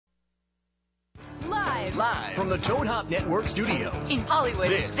Live from the Toad Hop Network studios. In Hollywood,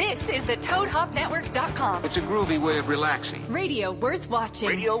 This is the ToadHopNetwork.com. It's a groovy way of relaxing. Radio worth watching.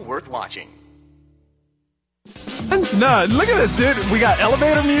 Radio worth watching. No, look at this, dude. We got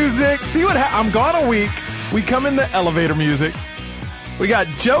elevator music. See what I'm gone a week. We come into elevator music. We got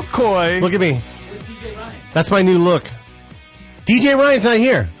Joe Coy. Look at me. Where's DJ Ryan? That's my new look. DJ Ryan's not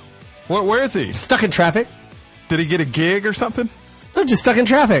here. Where is he? Stuck in traffic. Did he get a gig or something? No, just stuck in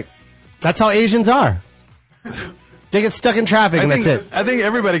traffic. That's how Asians are. They get stuck in traffic, and that's it. I think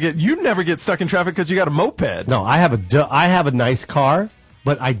everybody you never get stuck in traffic because you got a moped. No, I have a nice car,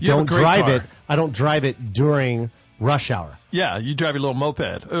 but I don't drive car. it. I don't drive it during rush hour. Yeah, you drive your little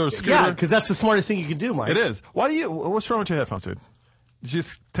moped or scooter. Yeah, because that's the smartest thing you can do, Mike. It is. What's wrong with your headphones, dude?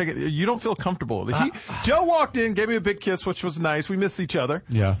 Just take it. You don't feel comfortable. Joe walked in, gave me a big kiss, which was nice. We missed each other.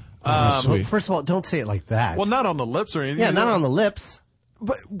 Yeah. Sweet. First of all, don't say it like that. Well, not on the lips or anything. Yeah, not on the lips.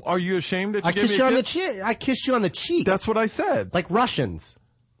 But are you ashamed that you I gave kissed me you a on the kiss? cheek. I kissed you on the cheek. That's what I said. Like Russians.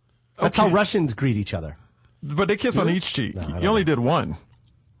 That's Okay. how Russians greet each other. But they kiss on each cheek. No, you only did one.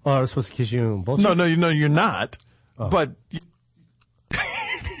 Oh, I was supposed to kiss you on both No, cheeks? no, you're not. Oh. But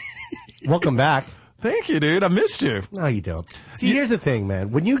Welcome back. thank you, dude. I missed you. No, you don't. See, here's the thing, man.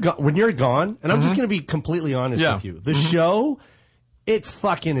 When you're gone, and I'm just going to be completely honest Yeah. with you, the show, it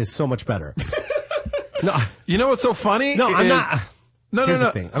fucking is so much better. No, You know what's so funny? no, I'm is- not. No, Here's no,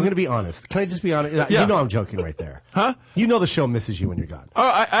 the thing. I'm going to be honest. Can I just be honest? Yeah. You know I'm joking right there. Huh? You know the show misses you when you're gone. Oh,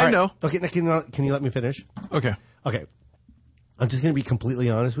 I All right. know. Okay, now, can you let me finish? Okay. Okay. I'm just going to be completely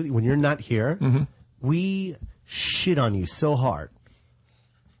honest with you. When you're not here, we shit on you so hard.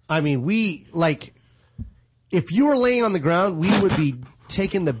 I mean, if you were laying on the ground, we would be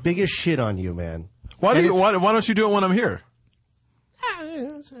taking the biggest shit on you, man. Why And why don't you do it when I'm here?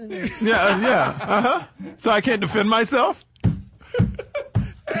 Yeah. So I can't defend myself?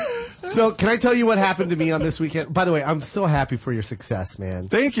 So, can I tell you what happened to me on this weekend? By the way, I'm so happy for your success, man.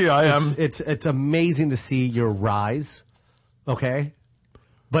 Thank you. I am. It's amazing to see your rise. Okay,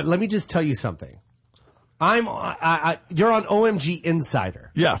 but let me just tell you something. You're on OMG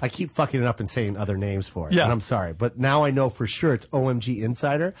Insider. Yeah. I keep fucking it up and saying other names for it. Yeah. And I'm sorry, but now I know for sure it's OMG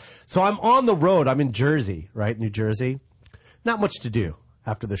Insider. So I'm on the road. I'm in Jersey, right? New Jersey. Not much to do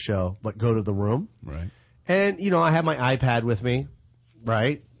after the show, but go to the room. Right. And, I have my iPad with me,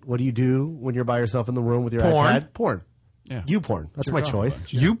 right? What do you do when you're by yourself in the room with your Porn. iPad? Porn. Yeah. YouPorn. That's my choice.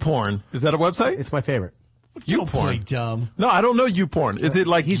 YouPorn. Is that a website? It's my favorite. Don't play YouPorn. dumb. No, I don't know YouPorn. Is it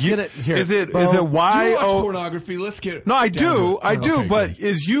like He's you? gonna- here, Is it bro. is Do it you watch Y-O? pornography? Let's get. No, I down do. to it. I do. Okay, But good.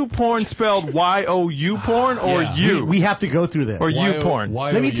 is YouPorn spelled Y-O-U porn or Yeah. you? We have to go through this. Or YouPorn.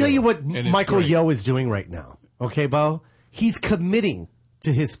 Let me tell you what And it's Michael great. Yo is doing right now. Okay, Bo? He's committing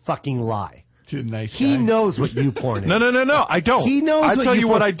to his fucking lie. To a nice He guy. knows what YouPorn is. No. I don't. He knows I what tell you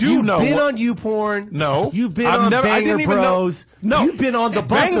what I do You've know. been on YouPorn. No. You've been I've on never- I Banger didn't even know- Bros. No. You've been on the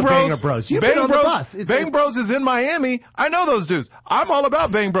bus of Banger Bros. You've been on the bus. Bang Bros is in Miami. I know those dudes. I'm all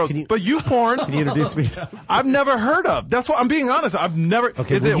about Bang Bros. But YouPorn, Can you introduce me? I've never heard of. That's what I'm being honest. I've never.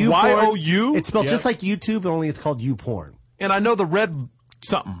 Okay, is well, it YouPorn, Y-O-U? It's spelled just like YouTube, only it's called YouPorn. And I know the red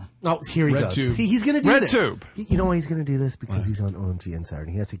something. Oh, here he Red goes. tube. See, he's going to do Red this. tube. You know why he's going to do this? Because he's on OMG Insider,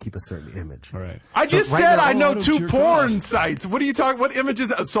 and he has to keep a certain image. All right. I So just right said now- I know don't two jerk porn off. sites. What are you talking? What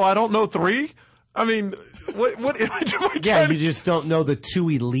images? So I don't know three? I mean, what image am I Yeah, trying you to? just don't know the two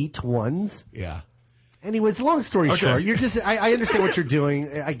elite ones. Yeah. Anyways, long story Okay. short, you're just, I understand what you're doing.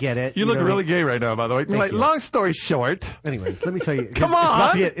 I get it. You look know what I really mean? gay right now, by the way. Like, you. long story short. Anyways, let me tell you. Come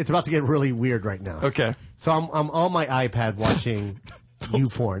It's about to get really weird right now. Okay. So I'm on my iPad watching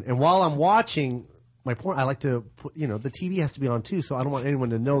YouPorn. And while I'm watching my porn, I like to put, the TV has to be on too, so I don't want anyone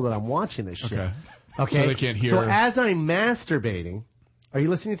to know that I'm watching this shit. Okay. So they can't hear. So as I'm masturbating, are you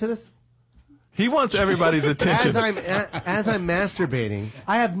listening to this? He wants everybody's attention. As I'm masturbating,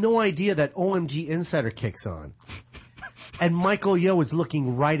 I have no idea that OMG Insider kicks on, and Michael Yo is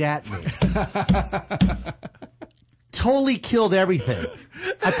looking right at me. Totally killed everything.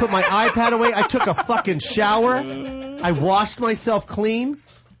 I put my iPad away. I took a fucking shower. I washed myself clean.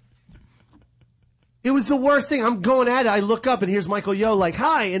 It was the worst thing. I'm going at it. I look up and here's Michael Yo like,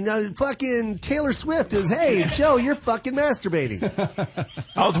 hi, and fucking Taylor Swift is, hey, Joe, you're fucking masturbating.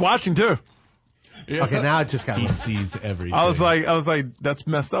 I was watching too. Yeah. Okay, now it just got He me. sees everything. I was like, that's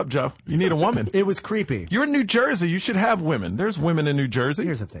messed up, Joe. You need a woman. It was creepy. You're in New Jersey. You should have women. There's women in New Jersey.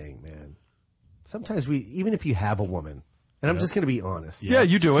 Here's the thing, man. Sometimes even if you have a woman, and I'm just going to be honest. Yeah,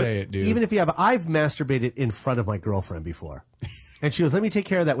 you do Say it. it, dude. Even if I've masturbated in front of my girlfriend before. And she goes, let me take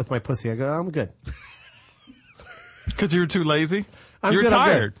care of that with my pussy. I go, I'm good. Because you're too lazy. I'm You're good, I'm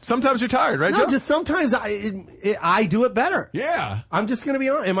tired. good. Sometimes you're tired, right, No, Joe? just sometimes I do it better. Yeah. I'm just going to be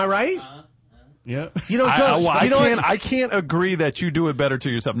honest. Am I right? Yeah. You know, what? I can't agree that you do it better to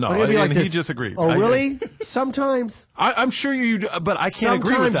yourself. No, I'm gonna be like and he this. just agreed. Oh, I really? Sometimes. I'm sure you do, but I can't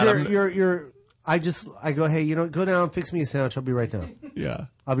agree with that. Sometimes I go, hey, go down, fix me a sandwich. I'll be right down. Yeah.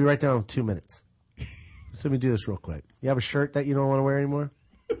 I'll be right down in 2 minutes. So let me do this real quick. You have a shirt that you don't want to wear anymore?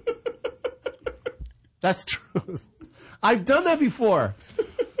 That's true. I've done that before.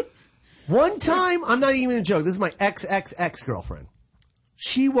 One time, I'm not even a joke. This is my ex-girlfriend.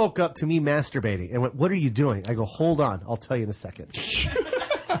 She woke up to me masturbating and went, "What are you doing?" I go, "Hold on. I'll tell you in a second."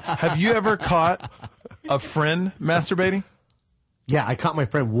 Have you ever caught a friend masturbating? Yeah, I caught my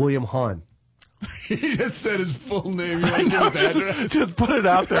friend William Hahn. He just said his full name. You want to give his address? Just put it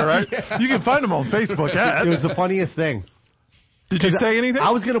out there, right? Yeah. You can find him on Facebook. It was the funniest thing. Did you say anything? I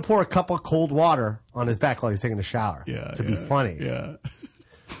was going to pour a cup of cold water on his back while he was taking a shower to be funny. Yeah.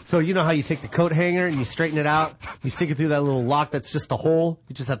 So you know how you take the coat hanger and you straighten it out? You stick it through that little lock that's just a hole.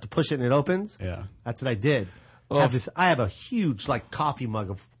 You just have to push it and it opens? Yeah. That's what I did. I have a huge coffee mug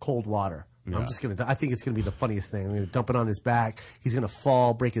of cold water. Yeah. I think it's gonna be the funniest thing. I'm gonna dump it on his back. He's gonna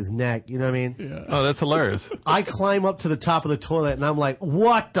fall, break his neck. You know what I mean? Yeah. Oh, that's hilarious. I climb up to the top of the toilet and I'm like,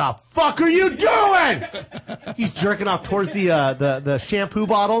 "What the fuck are you doing?" He's jerking off towards the shampoo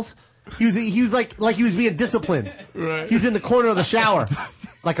bottles. He was like he was being disciplined. Right. He's in the corner of the shower.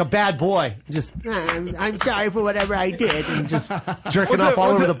 Like a bad boy. Just, I'm sorry for whatever I did. And just jerking off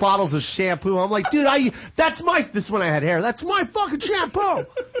all over the bottles of shampoo. I'm like, dude, this is when I had hair. That's my fucking shampoo.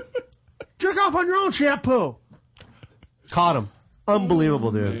 Jerk off on your own shampoo. Caught him.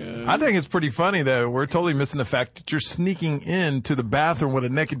 Unbelievable, dude. I think it's pretty funny that we're totally missing the fact that you're sneaking into the bathroom with a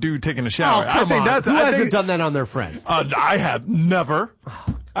naked dude taking a shower. Oh, come on. Who hasn't done that on their friends? I have never.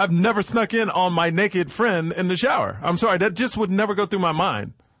 I've never snuck in on my naked friend in the shower. I'm sorry, that just would never go through my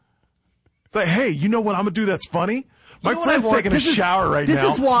mind. It's like, hey, you know what I'm going to do that's funny? My friend's taking a shower right now.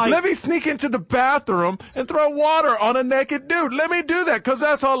 This is why. Let me sneak into the bathroom and throw water on a naked dude. Let me do that because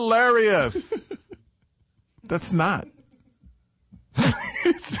that's hilarious. That's not.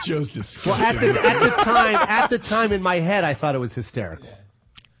 Joe's disgusting. Well, at the time in my head, I thought it was hysterical.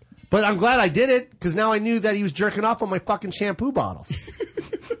 But I'm glad I did it because now I knew that he was jerking off on my fucking shampoo bottles.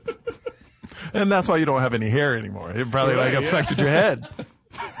 And that's why you don't have any hair anymore. It probably affected your head.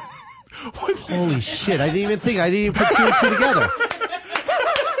 Holy shit! I didn't even think. I didn't even put two and two together.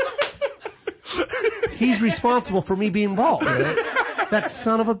 He's responsible for me being bald. That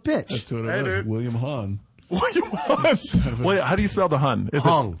son of a bitch. That's what it was. Dude. William Hahn. William Hahn. Wait, how do you spell the Hun? Is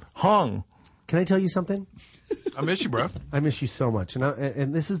Hung. It Hung. Can I tell you something? I miss you, bro. I miss you so much,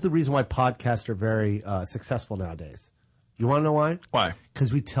 and this is the reason why podcasts are very successful nowadays. You want to know why? Why?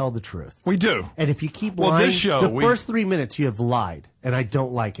 Because we tell the truth. We do. And if you keep lying, this show, first 3 minutes you have lied, and I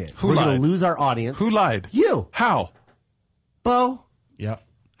don't like it. Who We're lied? going to lose our audience. Who lied? You. How? Bo. Yeah.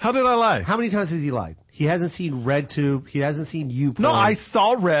 How did I lie? How many times has he lied? He hasn't seen RedTube. He hasn't seen you porn. No, I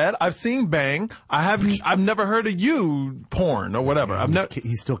saw Red. I've seen Bang. I've never heard of you porn or whatever.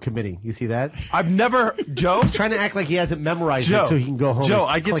 He's still committing. You see that? I've never, Joe. He's trying to act like he hasn't memorized it so he can go home. Joe,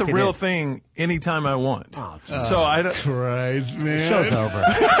 and I get click the it real in. thing anytime I want. Oh, so I don't. Christ, man. The show's over.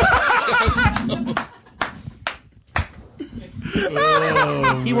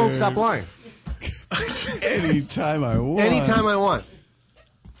 He won't stop lying. Anytime I want. Anytime I want.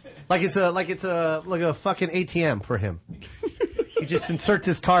 Like it's a fucking ATM for him. He just inserts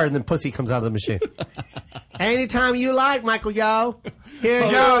his card and then pussy comes out of the machine. Anytime you like, Michael Yo. Here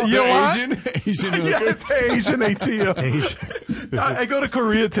you go. You know what? Asian Yeah, hookers. it's Asian ATM. I go to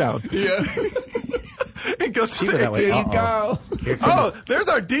Koreatown. Yeah. It goes Cheaper that way. There you Uh-oh. go. Here comes, there's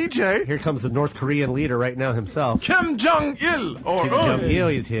our DJ. here comes the North Korean leader right now himself. Kim Jong-il. Kim Jong-il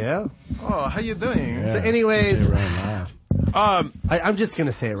is here. Oh, how you doing? So anyways, Um, I'm just going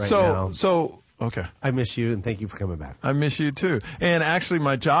to say it right now. So, okay. I miss you and thank you for coming back. I miss you too. And actually,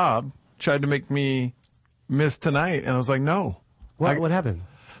 my job tried to make me miss tonight, and I was like, no. What happened?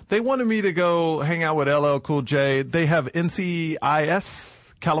 They wanted me to go hang out with LL Cool J. They have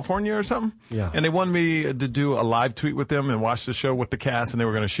NCIS California or something. Yeah. And they wanted me to do a live tweet with them and watch the show with the cast, and they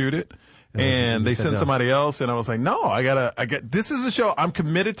were going to shoot it. And they sent somebody else, and I was like, no, this is a show. I'm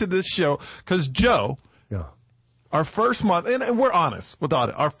committed to this show because Joe. Yeah. Our first month, and we're honest with all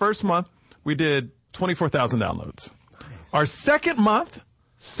it. Our first month, we did 24,000 downloads. Nice. Our second month,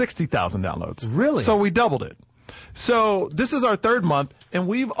 60,000 downloads. Really? So we doubled it. So this is our third month, and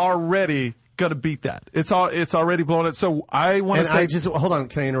we've already gonna beat that. It's already blown it. So I want to say, hold on.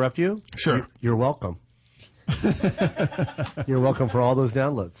 Can I interrupt you? Sure. You're welcome. You're welcome for all those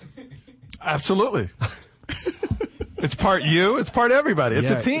downloads. absolutely. It's part you. It's part everybody. It's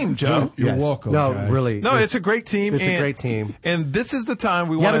a team, Joe. You're Yes. welcome. No, guys. really. No, it's a great team. It's a great team. And this is the time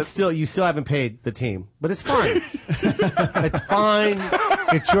we You want to. you still haven't paid the team, but it's fine. It's fine.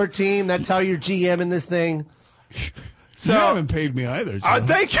 It's your team. That's how you're GM in this thing. So You haven't paid me either. Joe.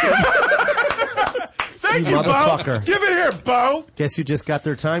 thank you. Thank You you, Bo. motherfucker. Give it here, Bo. Guess who just got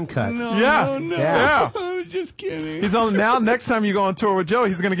their time cut? No, Yeah. no. Yeah. I was just kidding. He's on now. Next time you go on tour with Joe,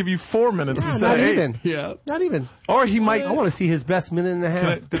 he's going to give you 4 minutes Yeah, instead not of 8. even. Yeah. Not even. Or he might. I want to see his best minute and a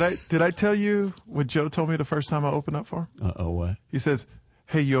half. Did I tell you what Joe told me the first time I opened up for him? What? He says,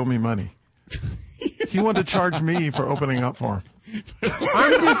 "Hey, you owe me money." He wanted to charge me for opening up for him.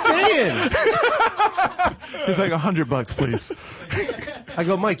 I'm just saying. He's like, $100, please. I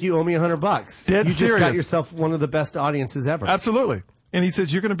go, Mike, you owe me $100. Dead you just got serious. yourself one of the best audiences ever. Absolutely. And he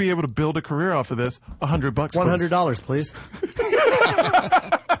says, you're going to be able to build a career off of this. $100, please. $100, please.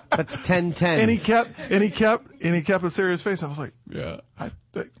 That's 10-10. And he kept a serious face. I was like, Yeah.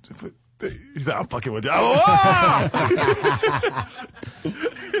 he's like, I'm fucking with you.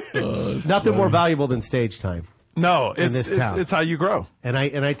 Nothing more valuable than stage time. No, this town. it's how you grow. And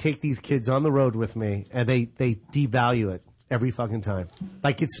I take these kids on the road with me, and they devalue it every fucking time.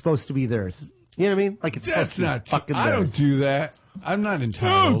 Like it's supposed to be theirs. You know what I mean? Like it's That's supposed to be not. fucking I don't theirs. do that. I'm not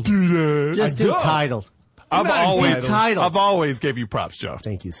entitled. that. Just I don't. entitled. I've entitled. always gave you props, Joe.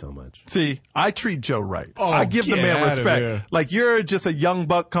 Thank you so much. See, I treat Joe right. Oh, I give the get man out of respect. here. Like you're just a young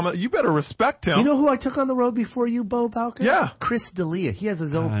buck coming. You better respect him. You know who I took on the road before you, Bo Bowker? Yeah. Chris D'Elia. He has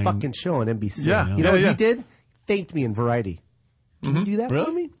his own fucking show on NBC. Yeah. You know Yeah, what yeah. he did? Thanked me in Variety. Can you do that for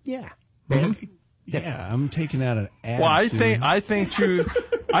Really? me? Yeah. Yeah, I'm taking out an ad. well, I soon.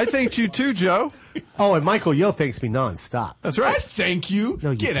 thanked you too, Joe. Oh, and Michael Yo thanks me nonstop. That's I right. thank you.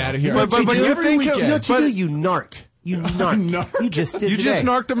 No, you Get don't. out of here. But I you every think- You know weekend. what you do? You narc. You narc. Narc. You just did You today. just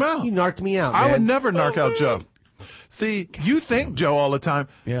narked him out. You narked me out, I man. would never narc out Joe. See, you thank Joe all the time,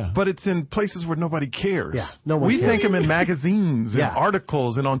 Yeah. but it's in places where nobody cares. Yeah, no one we cares. thank him in magazines and Yeah.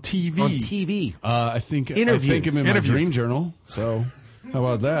 articles and on TV. On TV. I think Interviews. I thank him in Interviews. my dream journal. So how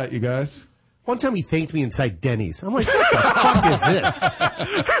about that, you guys? One time he thanked me inside Denny's. I'm like, what the fuck is this?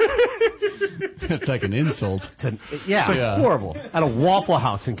 It's like an insult. It's horrible. At a Waffle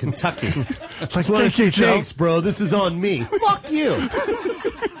House in Kentucky. I just want to thank you, say Joe. thanks, bro. This is on me. Fuck you.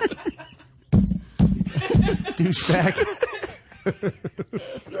 Douchebag.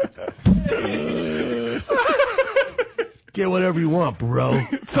 Get whatever you want, bro.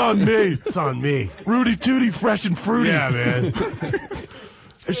 It's on me. It's on me. Rudy Tooty, fresh and fruity. Yeah, man.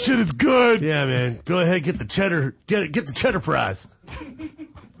 This shit is good. Yeah, man. Go ahead, get the cheddar. Get the cheddar fries.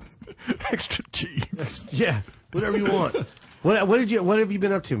 Extra cheese. Yeah, whatever you want. What have you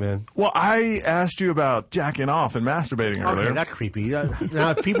been up to, man? Well, I asked you about jacking off and masturbating earlier. Okay, that's creepy. Now,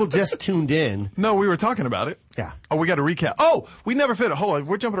 if people just tuned in, No, we were talking about it. Yeah. Oh, we got to recap. Oh, we never fit it. Hold on.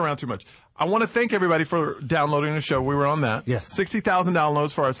 We're jumping around too much. I want to thank everybody for downloading the show. We were on that. Yes. 60,000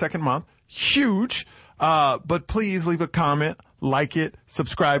 downloads for our second month. Huge. But please leave a comment, like it,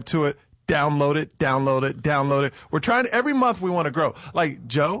 subscribe to it, download it. We're trying to, every month we want to grow. Like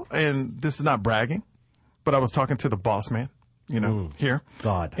Joe, and this is not bragging, but I was talking to the boss man, here.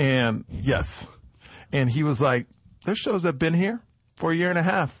 God. And yes. And he was like, there's shows that have been here for a year and a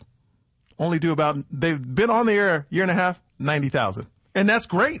half. They've been on the air a year and a half, 90,000. And that's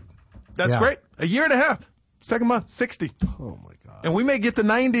great. That's Yeah. great. A year and a half. Second month, 60. oh my god, And we may get to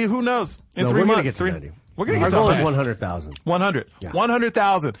 90, who knows? In no, 3 we're months. gonna get to 90. We're going to Our get to goal is 100. 100,000. 100. Yeah.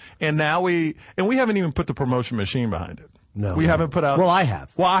 100,000. And now we haven't even put the promotion machine behind it. No, We haven't put out. Well, I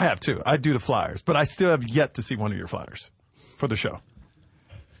have. Well, I have too. I do the flyers, but I still have yet to see one of your flyers for the show.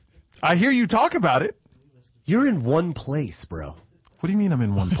 I hear you talk about it. You're in one place, bro. What do you mean I'm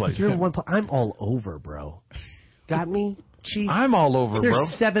in one place? You're in one place. I'm all over, bro. Got me, Chief? I'm all over, There's bro.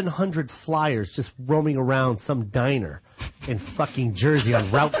 700 flyers just roaming around some diner in fucking Jersey on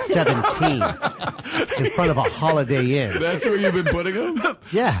Route 17 in front of a Holiday Inn. That's where you've been putting them?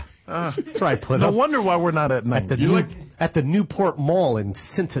 Yeah. That's where I put No them. wonder why we're not at 90. At the Newport Mall in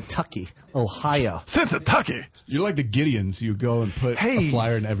Centatucky, Ohio. Centatucky. You're like the Gideons. You go and put Hey. a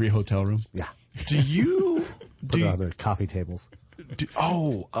flyer in every hotel room. Yeah. Do you? Put it on their coffee tables.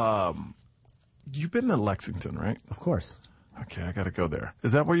 You've been to Lexington, right? Of course. Okay, I got to go there.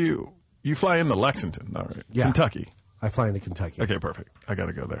 Is that where you fly into Lexington? All right. Yeah. Kentucky. I fly into Kentucky. Okay, perfect. I got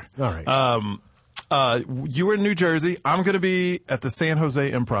to go there. All right. You were in New Jersey. I'm going to be at the San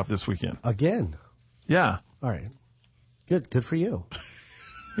Jose Improv this weekend. Again. Yeah. All right. Good for you.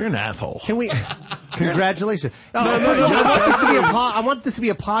 You're an asshole. Can we? Congratulations. I want this to be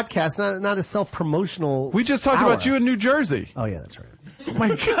a podcast, not a self-promotional. We just talked hour. about you in New Jersey. Oh yeah, that's right. Oh my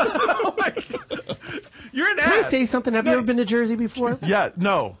God. Oh my God. You're an Can I ass. say something? Have you ever been to Jersey before? Yeah,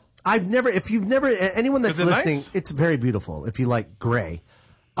 no. I've never. If you've never, anyone that's Is it listening, nice? it's very beautiful. If you like gray,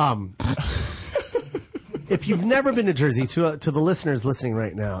 if you've never been to Jersey, to the listeners listening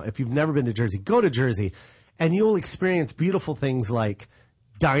right now, if you've never been to Jersey, go to Jersey, and you'll experience beautiful things like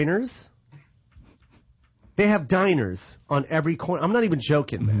diners. They have diners on every corner. I'm not even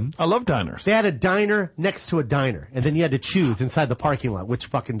joking, man. I love diners. They had a diner next to a diner, and then you had to choose inside the parking lot which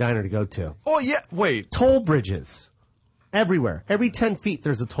fucking diner to go to. Oh, yeah. Wait. Toll bridges. Everywhere. Every 10 feet,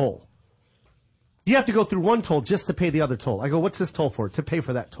 there's a toll. You have to go through one toll just to pay the other toll. I go, what's this toll for? To pay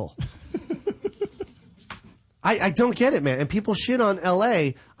for that toll. I don't get it, man. And people shit on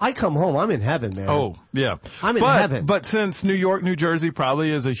L.A. I come home. I'm in heaven, man. Oh, yeah. I'm in heaven. But since New York, New Jersey probably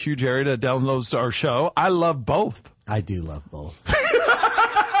is a huge area that downloads our show, I love both. I do love both.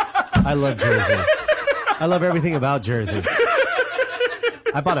 I love Jersey. I love everything about Jersey.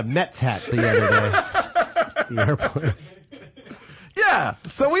 I bought a Mets hat the other day at the airport. Yeah,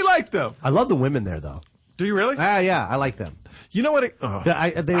 so we like them. I love the women there, though. Do you really? Yeah, I like them. You know what?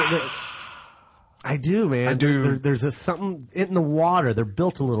 I do, man. I do. There's something in the water. They're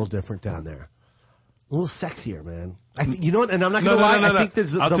built a little different down there. A little sexier, man. You know what? And I'm not going to lie. I think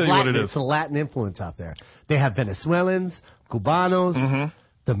there's I'll tell you what it is. It's a Latin influence out there. They have Venezuelans, Cubanos,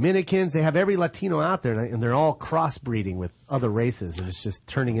 Dominicans. They have every Latino out there, and they're all crossbreeding with other races, and it's just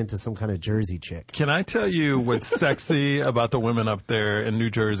turning into some kind of Jersey chick. Can I tell you what's sexy about the women up there in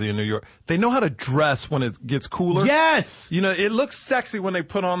New Jersey and New York? They know how to dress when it gets cooler. Yes! You know, it looks sexy when they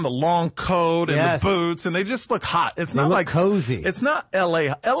put on the long coat and Yes. the boots, and they just look hot. It's They not look like cozy. It's not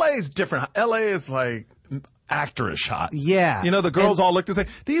L.A. L.A. is different. L.A. is like actorish hot. Yeah. You know, the girls all look the same.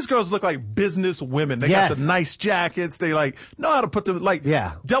 These girls look like business women. They got Yes. the nice jackets. They like know how to put them like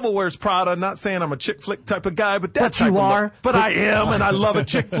Yeah. Devil Wears Prada. Not saying I'm a chick flick type of guy, but that But type you of are. look. But I am, and I love a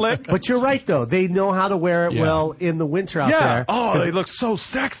chick flick. But you're right, though. They know how to wear it well in the winter out Yeah. there. Oh, 'Cause- they look so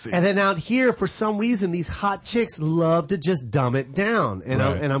sexy. And then out here, for some reason, these hot chicks love to just dumb it down, and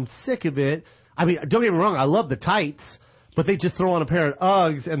Right. I'm sick of it. I mean, don't get me wrong, I love the tights, but they just throw on a pair of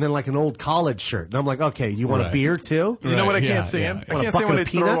Uggs and then like an old college shirt, and I'm like, okay, you want a Right. beer too? You know what I Right, can't yeah, stand? yeah. I Want a can't stand when they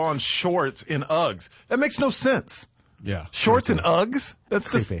bucket of throw peanuts? on shorts in Uggs. That makes no sense. Yeah. Shorts and Uggs? That's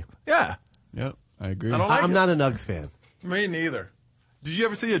just, Creepy. yeah. Yep. I agree. I don't like I'm it. not an Uggs fan. Me neither. Did you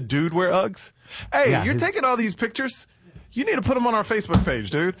ever see a dude wear Uggs? Hey, Yeah, you're his- taking all these pictures. You need to put them on our Facebook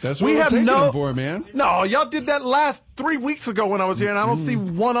page, dude. That's what we're taking them for, man. No, y'all did that last 3 weeks ago when I was here, and I don't see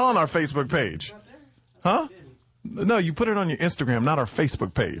one on our Facebook page. Huh? No, you put it on your Instagram, not our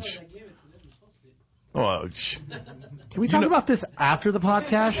Facebook page. Well, Can we talk about this after the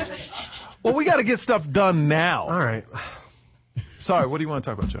podcast? well, we got to get stuff done now. All right. Sorry, what do you want to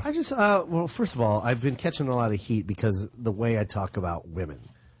talk about, Joe? I just, well, first of all, I've been catching a lot of heat because the way I talk about women.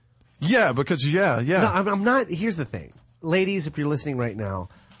 Yeah, because No, yeah. I'm not. Here's the thing. Ladies, if you're listening right now,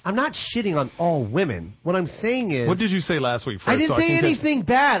 I'm not shitting on all women. What I'm saying is. What did you say last week? First, I didn't so say can catch- anything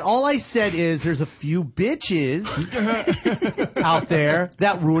bad. All I said is there's a few bitches out there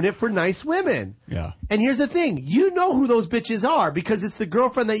that ruin it for nice women. Yeah. And here's the thing. You know who those bitches are because it's the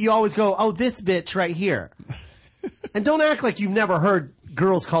girlfriend that you always go, oh, this bitch right here. And don't act like you've never heard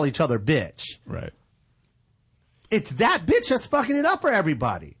girls call each other bitch. Right. It's that bitch that's fucking it up for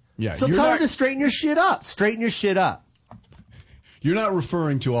everybody. Yeah, So you're tell her not- to straighten your shit up. Straighten your shit up. You're not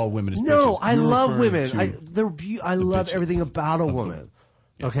referring to all women as No, bitches. I You're love referring women. to I love bitches. everything about a woman.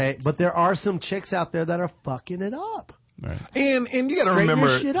 Okay, but there are some chicks out there that are fucking it up. Right. And you got to Straighten your remember,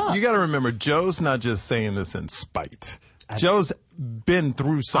 shit up. you got to remember, Joe's not just saying this in spite. Joe's been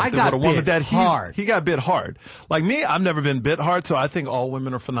through something got with a woman bit that hard. he got bit hard. Like me, I've never been bit hard, so I think all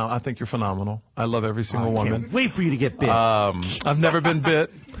women are phenomenal. I think you're phenomenal. I love every single woman. Can't wait for you to get bit. I've never been bit,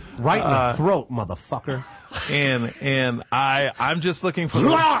 right in the throat, motherfucker. and I'm just looking for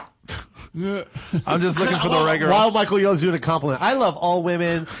the. I'm just looking for the regular. While Michael Yo's doing a compliment, I love all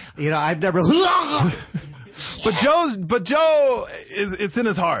women. You know, I've never. But Joe is it's in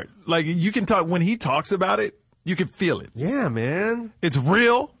his heart. Like you can talk when he talks about it, you can feel it. Yeah, man. It's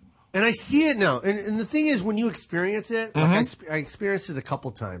real. And I see it now. And the thing is, when you experience it, Mm-hmm. like I experienced it a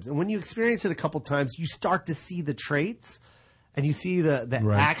couple times. And when you experience it a couple times, you start to see the traits and you see the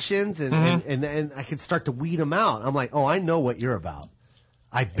Right. actions and, Mm-hmm. and I can start to weed them out. I'm like, oh, I know what you're about.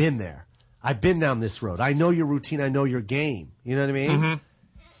 I've been there. I've been down this road. I know your routine. I know your game. You know what I mean? Mm-hmm.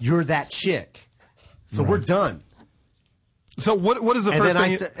 You're that chick. So we're done. So what is the And first then,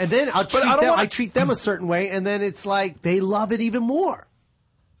 thing? and then I'll treat I don't them, wanna- I treat them a certain way, and then it's like they love it even more.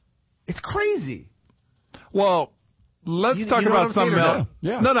 It's crazy. Well, let's talk you know what about I'm saying something or else. not?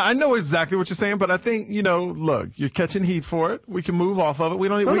 Yeah. No, I know exactly what you're saying, but I think, look, you're catching heat for it. We can move off of it. We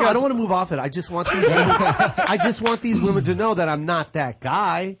don't. No, we I don't want to move off it. I just want these women, I just want these women to know that I'm not that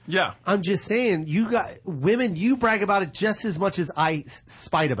guy. Yeah. I'm just saying, women, you brag about it just as much as I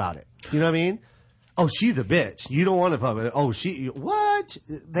spite about it. You know what I mean? Oh, she's a bitch. You don't want to fuck with it. Oh, what?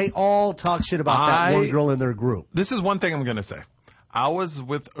 They all talk shit about that one girl in their group. This is one thing I'm going to say. I was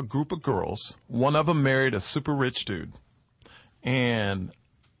with a group of girls. One of them married a super rich dude. And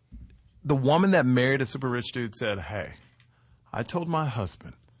the woman that married a super rich dude said, hey, I told my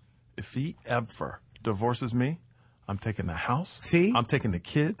husband, if he ever divorces me, I'm taking the house. See? I'm taking the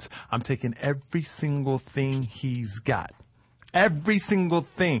kids. I'm taking every single thing he's got. Every single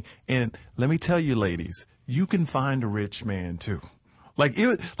thing. And let me tell you, ladies, you can find a rich man too.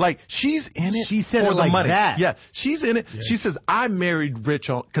 She's in it. She said for it the like money. that. Yeah, she's in it. Yes. She says, I married rich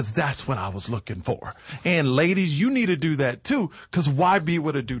because that's what I was looking for. And ladies, you need to do that too, because why be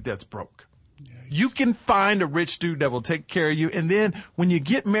with a dude that's broke? Yes. You can find a rich dude that will take care of you. And then when you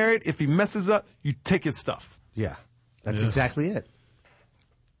get married, if he messes up, you take his stuff. Yeah, that's exactly it.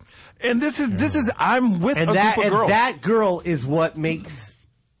 And this is I'm with a group of girls. And that girl is what makes,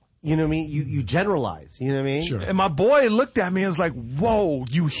 you know what I mean? You generalize, you know what I mean? Sure. And my boy looked at me and was like, whoa,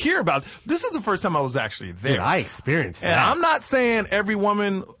 you hear about it. This is the first time I was actually there. Dude, I experienced that. And I'm not saying every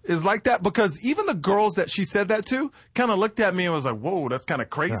woman is like that, because even the girls that she said that to kind of looked at me and was like, whoa, that's kind of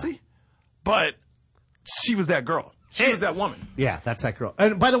crazy. Yeah. But she was that girl. She was that woman. Yeah, that's that girl.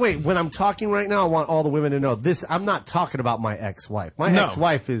 And by the way, when I'm talking right now, I want all the women to know this. I'm not talking about my ex-wife. My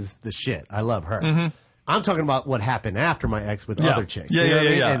ex-wife is the shit. I love her. Mm-hmm. I'm talking about what happened after my ex with other chicks. Yeah, you know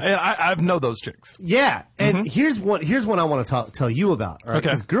yeah. And I know those chicks. Yeah, and here's one I want to tell you about. Right? Okay.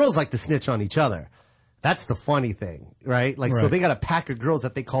 Because girls like to snitch on each other. That's the funny thing, right? So they got a pack of girls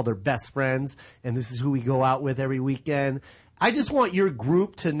that they call their best friends, and this is who we go out with every weekend. I just want your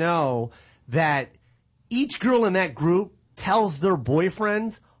group to know that each girl in that group tells their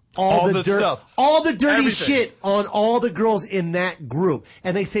boyfriends all the stuff, all the dirty everything. shit on all the girls in that group,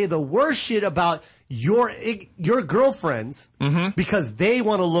 and they say the worst shit about your girlfriends because they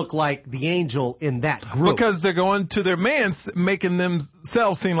want to look like the angel in that group. Because they're going to their man, making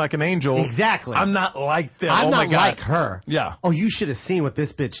themselves seem like an angel. Exactly. I'm not like them. I'm oh not my God. like her. Yeah. Oh, you should have seen what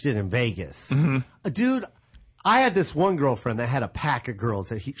this bitch did in Vegas. Dude, I had this one girlfriend that had a pack of girls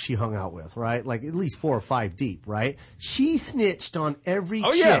that she hung out with, right? Like at least 4 or 5 deep, right? She snitched on every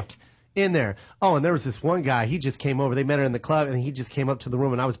chick in there. Oh, and there was this one guy, he just came over. They met her in the club, and he just came up to the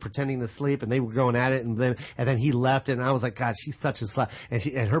room, and I was pretending to sleep, and they were going at it, and then he left, and I was like, God, she's such a slut.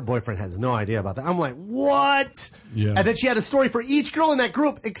 And her boyfriend has no idea about that. I'm like, what? Yeah. And then she had a story for each girl in that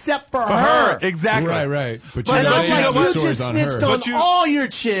group except for her. Exactly. Right. And I'm like, you just snitched on all your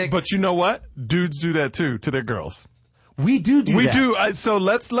chicks. But you know what? Dudes do that too to their girls. We do that. We do. So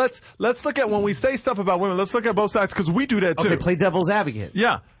let's look at when we say stuff about women. Let's look at both sides, because we do that too. Okay, play devil's advocate.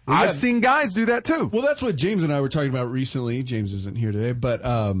 Yeah. I've seen guys do that too. Well, that's what James and I were talking about recently. James isn't here today, but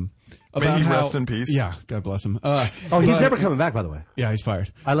about may he rest in peace. Yeah, God bless him. He's never coming back, by the way. Yeah, he's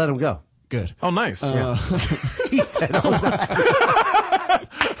fired. I let him go. Good. Oh, nice. He said, "Oh, nice."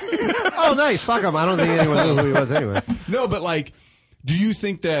 Oh, nice. Fuck him. I don't think anyone knew who he was anyway. No, but like, do you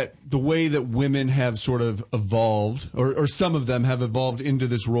think that the way that women have sort of evolved, or some of them have evolved into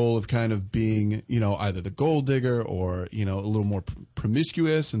this role of kind of being, either the gold digger or, a little more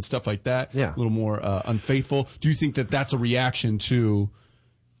promiscuous and stuff like that, a little more unfaithful, do you think that that's a reaction to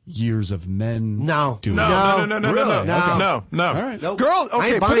years of men doing No. Really? No. All right. Nope. Girl, okay, I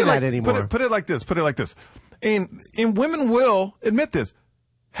ain't buying that anymore. Put it like this. And women will admit this.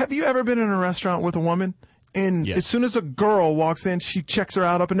 Have you ever been in a restaurant with a woman, and as soon as a girl walks in, she checks her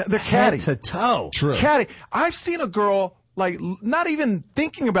out up and they're catty. Head to toe. True. Catty. I've seen a girl, like, not even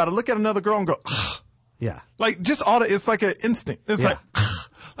thinking about it, look at another girl and go, ugh. Yeah. Like, just it's like an instinct. It's like,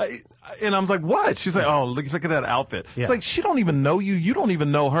 and I was like, what? She's like, oh, look at that outfit. Yeah. It's like, she don't even know you. You don't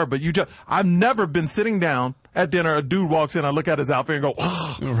even know her, but I've never been sitting down at dinner. A dude walks in, I look at his outfit and go,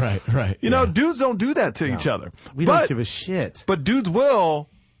 oh. Right. You know, dudes don't do that to each other. We don't give a shit. But dudes will,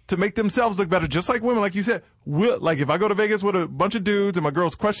 to make themselves look better, just like women, like you said. Like, if I go to Vegas with a bunch of dudes and my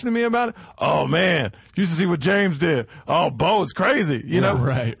girl's questioning me about it, oh man, you should see what James did. Oh, Bo is crazy, you know?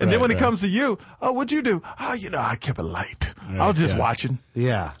 Right. And then when it comes to you, oh, what'd you do? Oh, I kept it light. I was just watching.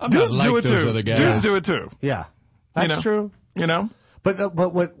 Yeah. Dudes not do like it those too. other guys. Dudes do it too. Yeah. That's true. You know? But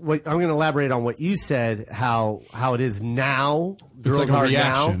what I'm going to elaborate on what you said, how it is now. Girls it's like a are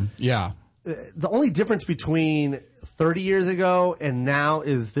reaction. now. Yeah. The only difference between 30 years ago and now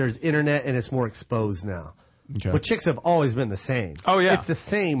is there's internet and it's more exposed now. Okay. But chicks have always been the same. Oh, yeah. It's the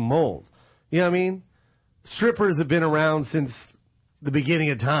same mold. You know what I mean? strippers have been around since the beginning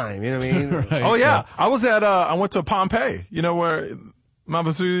of time. You know what I mean? Right. Oh yeah, I was at. I went to Pompeii. You know where Mount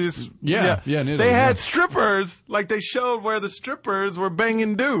Vesuvius. Yeah, in Italy, They had yeah. strippers. Like they showed where the strippers were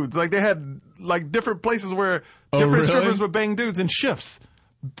banging dudes. Like they had like different places where different really? strippers were banging dudes in shifts.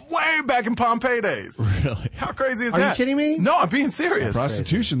 Way back in Pompeii days. Really? How crazy is Are you that? kidding me? No, I'm being serious.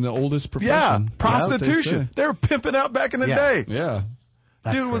 Prostitution, the oldest profession. Yeah, Yeah, prostitution. they They were pimping out back in the Yeah. day. say. Yeah.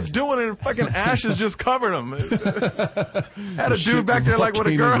 That's Dude was crazy. doing it and fucking ashes just covered him. Had a Shit, dude back there like with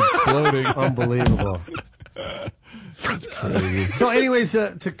a girl. volcanoes exploding. Unbelievable. So, anyways,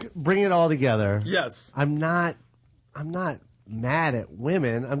 to bring it all together, Yes. I'm not mad at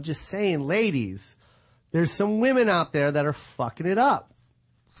women. I'm just saying, ladies, there's some women out there that are fucking it up.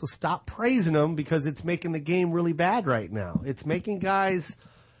 So stop praising them because it's making the game really bad right now. It's making guys.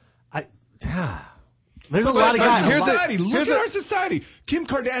 There's a lot of guys. Here's society. Look at our society. Kim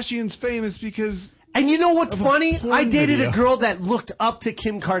Kardashian's famous because. And you know what's Of a funny? porn I dated video. a girl that looked up to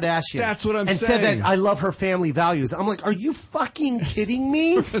Kim Kardashian. That's what I'm and said saying. that I love her family values. I'm like, are you fucking kidding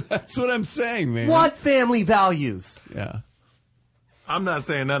me? That's what I'm saying, man. What family values? Yeah. I'm not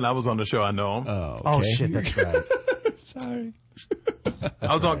saying nothing. I was on the show. I know him. Oh shit, that's right. Sorry.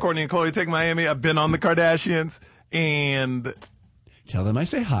 I was on Courtney and Chloe Take Miami. I've been on the Kardashians. And Tell them I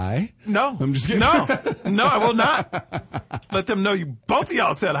say hi. no. I'm just kidding. No, I will not. Let them know you both of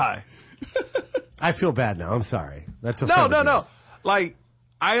y'all said hi. I feel bad now. I'm sorry. That's No. Like,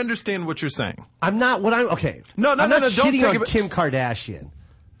 I understand what you're saying. I'm not what I'm. Okay. No, I'm not don't shitting take on it- Kim Kardashian.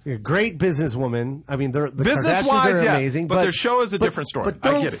 You're a great businesswoman. I mean, the Business-wise, Kardashians are yeah, amazing, but their show is a different story. But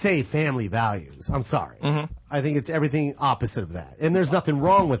I don't get it. say family values. I'm sorry. I think it's everything opposite of that, and there's nothing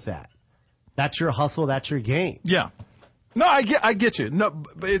wrong with that. That's your hustle. That's your game. Yeah. No, I get you. No,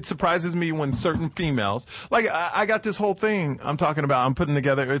 but it surprises me when certain females, like I got this whole thing I'm talking about, I'm putting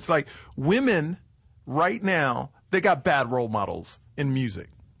together. It's like women right now, they got bad role models in music.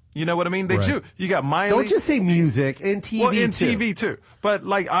 You know what I mean? They Right. do. You got Miley. Don't just say music and TV. Well, in too. TV too. But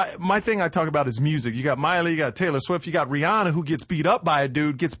like my thing I talk about is music. You got Miley, you got Taylor Swift, you got Rihanna who gets beat up by a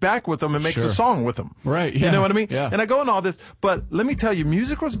dude, gets back with him and makes Sure. a song with him. Right, You yeah, know what I mean? yeah. And I go into all this, but let me tell you,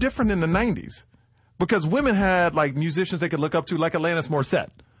 music was different in the 90s. Because women had like musicians they could look up to, like Alanis Morissette.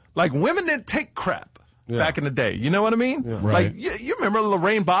 Like women didn't take crap back in the day. You know what I mean? Right. Like you remember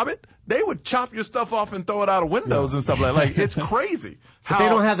Lorraine Bobbitt? They would chop your stuff off and throw it out of windows and stuff like it's crazy. But they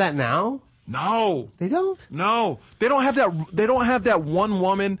don't have that now. No. They don't. No, they don't have that. They don't have that one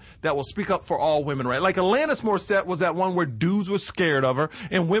woman that will speak up for all women, right? Like Alanis Morissette was that one where dudes were scared of her,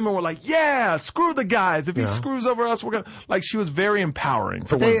 and women were like, "Yeah, screw the guys. If he screws over us, we're gonna." Like she was very empowering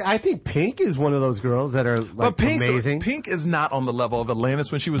for women. I think Pink is one of those girls that are like But amazing. Pink is not on the level of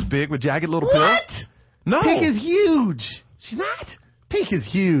Alanis when she was big with Jagged Little Pill. What? No, Pink is huge. She's not. Pink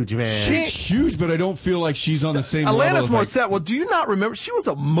is huge, man. She's huge, but I don't feel like she's on the same level. Alanis as, like, Morissette. Well, do you not remember? She was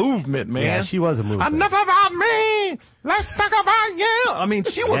a movement, man. Yeah, she was a movement. Enough about me. Let's talk about you. I mean,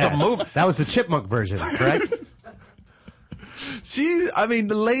 she was Yes. a movement. That was the Chipmunk version, correct?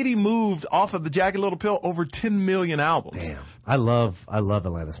 The lady moved off of the Jagged Little Pill over 10 million albums. Damn. I love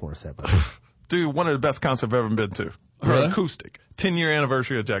Alanis Morissette. By the way. Dude, one of the best concerts I've ever been to. Her Really? acoustic. 10-year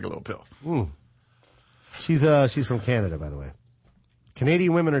anniversary of Jagged Little Pill. She's from Canada, by the way.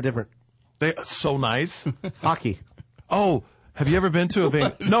 Canadian women are different. They are so nice. It's hockey. Oh, have you ever been to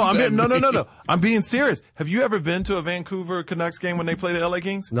a No, I'm being serious. Have you ever been to a Vancouver Canucks game when they play the LA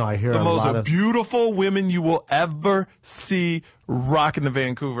Kings? No, I hear the a most lot of- beautiful women you will ever see rocking the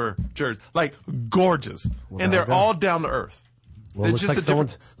Vancouver jersey. Like gorgeous. And they're okay. all down to earth. Well, It's looks just like a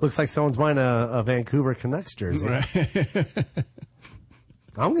different- someone's buying a Vancouver Canucks jersey.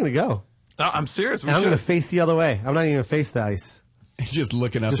 I'm gonna go. No, I'm serious. We And I'm should. gonna face the other way. I'm not even gonna face the ice. He's just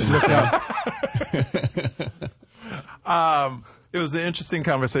looking up. Just and look out. It was an interesting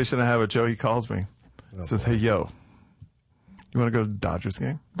conversation I had with Joe. He calls me. Says, "Hey, yo, you want to go to the Dodgers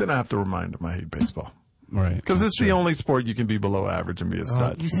game?" Then I have to remind him I hate baseball. Right. Because it's the only sport you can be below average and be a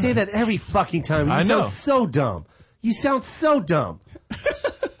stud. You say that every fucking time. You I know. sound so dumb. You sound so dumb.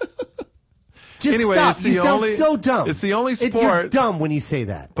 Just Anyway, stop. it's the You sound only- so dumb. it's the only You're sport- dumb when you say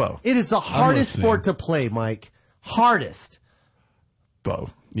that. Bo. It is the hardest listening. sport to play, Mike. Hardest. Bo,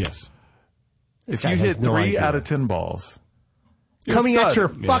 Yes. if guy you has hit no 3 idea. out of 10 balls, you're a Coming at stud. your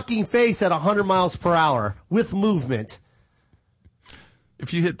fucking face at 100 miles per hour with movement.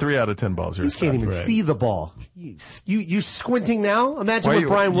 If you hit 3 out of 10 balls, you're You a stud. can't even right. see the ball. You squinting now? Imagine Why what you-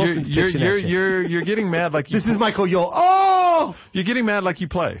 Brian Wilson's pitching at you. You're getting mad like you. This is Michael Yo. Oh! You're getting mad like you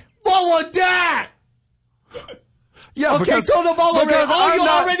play. What was that? Yeah, Okay, because- throw the ball again. because Oh, I'm you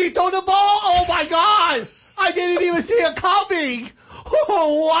not- already throw the ball? Oh, my God. I didn't even see it coming.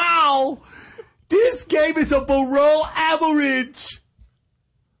 Oh, wow. This game is a below average.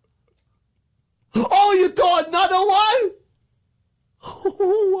 Oh, you thought another one?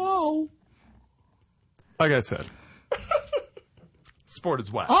 Oh, wow. Like I said, sport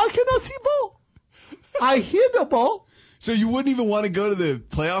is whack. I cannot see ball. I hit the ball. So you wouldn't even want to go to the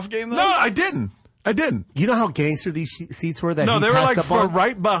playoff game, though? No, I didn't. You know how gangster these seats were? That no, he they were passed like up on?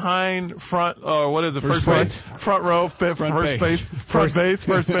 right behind front. What is it? First base, front row, first base, first base,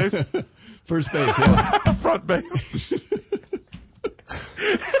 first base, first base. Yeah. Front base.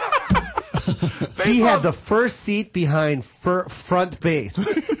 He had the first seat behind front base.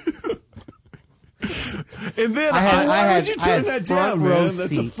 And then why would you turn that down, man? That's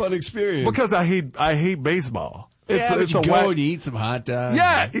seats. a fun experience. Because I hate baseball. It's a go and eat some hot dogs.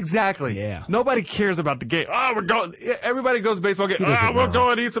 Yeah, exactly. Yeah. Nobody cares about the game. Oh, we're going. Everybody goes to baseball game. We'll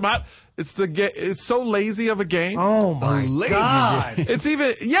go and eat some hot. It's so lazy of a game. Oh my God! It's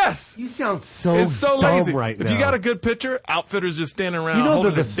even yes. You sound so it's so dumb lazy right now. If you got a good pitcher, outfitters just standing around. You know they're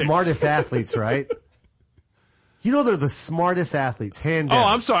holding the their dicks. smartest athletes, right? You know they're the smartest athletes, hand down. Oh,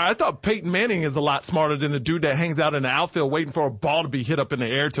 I'm sorry. I thought Peyton Manning is a lot smarter than the dude that hangs out in the outfield waiting for a ball to be hit up in the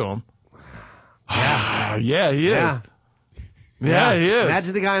air to him. Yeah, yeah, he is. Yeah, he is.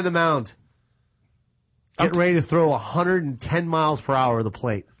 Imagine the guy on the mound getting ready to throw 110 miles per hour at the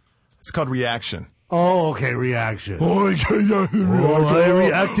plate. It's called reaction. Oh, okay, reaction. Oh, I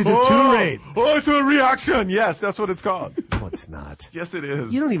reacted to 2-rate. Oh, it's a reaction. Yes, that's what it's called. No, it's not. Yes, it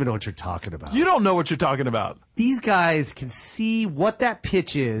is. You don't even know what you're talking about. You don't know what you're talking about. These guys can see what that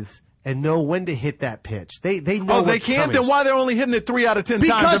pitch is and know when to hit that pitch. They know. Oh, they what's can't. coming. Then why they're only hitting it 3 out of 10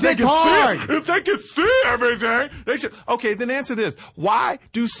 times? Because it's hard. If they can see everything, they should. Okay, then answer this: why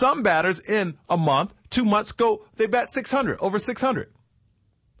do some batters in a month, 2 months they bat 600 over 600?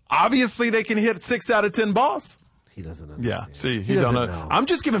 Obviously, they can hit 6 out of 10 balls. He doesn't understand. Yeah, see, he don't doesn't know. know. I'm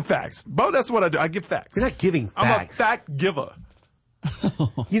just giving facts, Bo. That's what I do. I give facts. You're not giving facts. I'm a fact giver.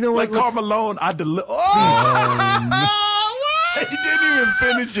 You know what? Like Karl Malone, I deliver. Oh! He didn't even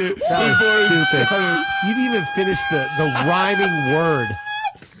finish it. That was stupid. You didn't even finish the rhyming word.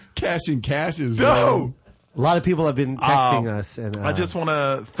 Cashes. No. A lot of people have been texting us, and I just want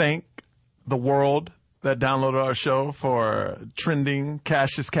to thank the world that downloaded our show for trending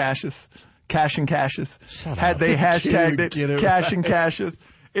cash and cashes. Had they hashtagged it cash and cashes.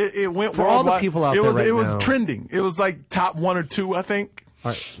 It went for all the worldwide. people out it there was, right It was now. trending. It was like top 1 or 2, I think.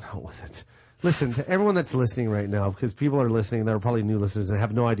 All right, what was it? Listen to everyone that's listening right now, because people are listening. There are probably new listeners and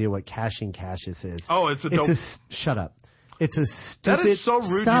have no idea what cashing cashes is. Oh, it's a dope. Shut up. It's a stupid. That is so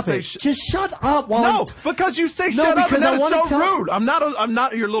rude. Stop you it. say Just shut up. No, because you say shut up, and that is so rude. I'm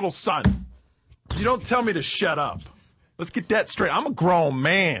not your little son. You don't tell me to shut up. Let's get that straight. I'm a grown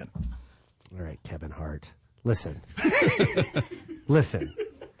man. All right, Kevin Hart. Listen. Listen.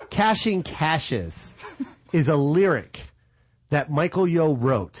 Cashing cashes is a lyric that Michael Yo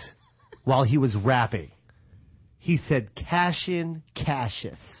wrote while he was rapping. He said cashin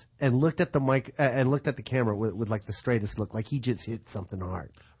cashes and looked at the mic and looked at the camera with like the straightest look, like he just hit something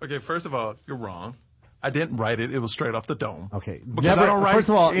hard. Okay, first of all, you're wrong. I didn't write it. It was straight off the dome. Okay. Because I don't write first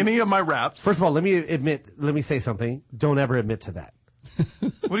of all, any of my raps. First of all, let me say something. Don't ever admit to that.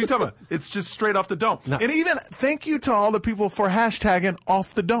 What are you talking about? It's just straight off the dome. No. And even thank you to all the people for hashtagging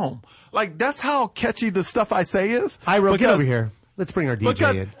off the dome. Like, that's how catchy the stuff I say is. Iro, get over here. Let's bring our DJ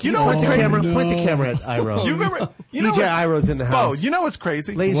because in. you know what's point crazy? Point the camera at Iro. You remember? DJ Iro's in the house. Bo, you know what's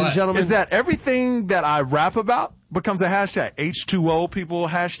crazy? Ladies and gentlemen. Is that everything that I rap about becomes a hashtag. H2O, people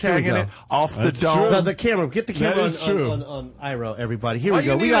hashtagging it off the dome. The camera. Get the camera That is true. on Iro, everybody. Here Why we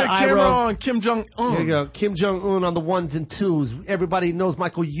go. you We need got a camera Iro. on Kim Jong-un. Here we go. Kim Jong-un on the 1s and 2s. Everybody knows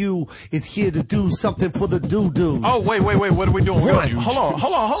Michael Yu is here to do something for the doo-doos. Oh, wait. What are we doing? What? Hold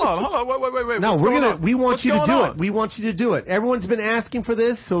on. Wait. No, What's we want What's you to going do on? it. We want you to do it. Everyone's been asking for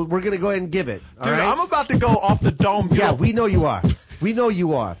this, so we're going to go ahead and give it. All Dude, right? I'm about to go off the dome. Yeah, we know you are. We know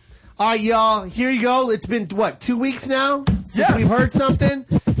you are. All right, y'all. Here you go. It's been, 2 weeks now since Yes. we've heard something?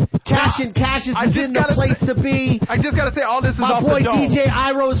 Cash and Cashes I is just in the gotta place say- to be. I just got to say, all this is My off boy the dome. DJ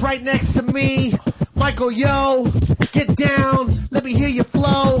Iro's right next to me. Michael Yo, get down. Let me hear your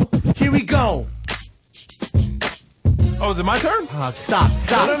flow. Here we go. Oh, is it my turn? Stop.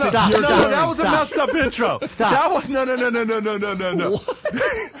 No, that was a messed up intro. Stop. That was no.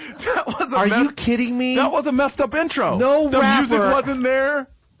 That was a Are you messed- kidding me? That was a messed up intro. No the music rapper. wasn't there.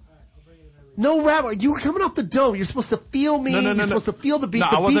 No rapper. You were coming off the dome. You're supposed to feel me. No. You're supposed to feel the beat. No,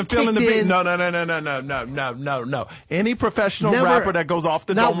 the I wasn't beat feeling the kicked beat. in. No. Any professional Never- rapper that goes off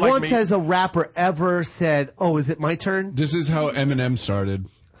the Not dome like once me. has a rapper ever said, "Oh, is it my turn?" This is how Eminem started.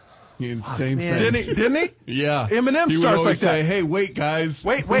 Same man. thing. Didn't he? Yeah. Eminem He would starts always like say, that. "Hey, wait, guys.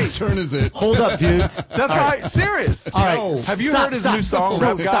 Wait. Whose turn is it?" Hold up, dudes. That's right. Serious. All right. Have you Stop, heard his stop. new song, No,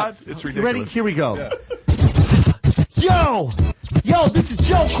 Rap stop. God? It's ridiculous. Ready? Here we go. Yo, this is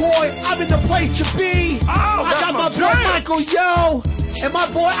Joe Coy. I'm in the place to be. I that's got my my boy giant. Michael Yo and my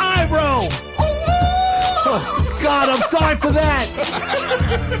boy Iro. Oh, God, I'm sorry for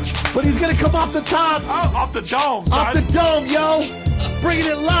that. But he's gonna come off the top, Oh, off the dome, son. off the dome, yo. Bringing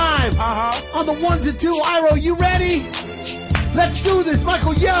it live on the 1 to 2. Iro, you ready? Let's do this,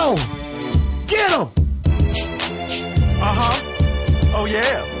 Michael Yo. Get him. Oh,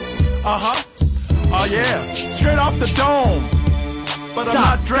 yeah. Oh, yeah. Straight off the dome. But I'm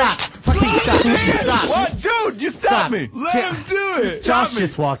not Stop. Drake. Fucking stop. Stop. What? Dude, you stopped me. Let him do it. Josh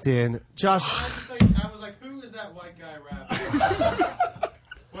just walked in. Josh, I was like, who is that white guy rapping?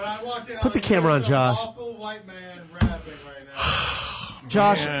 When I walked in, I Put was the like, camera on there's an Josh. awful white man rapping right now.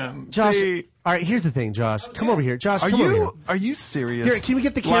 Josh, Man, Josh. see- All right, here's the thing, Josh. Come over here, Josh. Come over here. Are you serious? Here, can we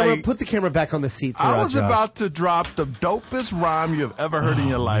get the camera? Like, Put the camera back on the seat for I was Josh. about to drop the dopest rhyme you've ever heard in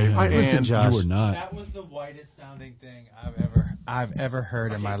your life. All right, listen, and Josh. You were not. That was the whitest sounding thing I've ever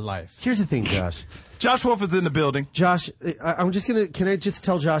heard in my life. Here's the thing, Josh. Josh Wolf is in the building. Josh, I'm just gonna. Can I just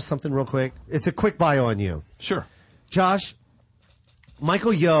tell Josh something real quick? It's a quick bio on you, Sure. Josh.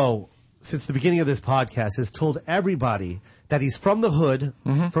 Michael Yo, since the beginning of this podcast, has told everybody that he's from the hood,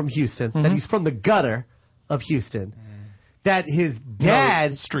 from Houston, that he's from the gutter of Houston, that his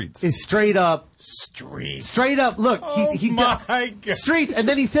dad streets. is straight up. Straight Look, he my God. streets, and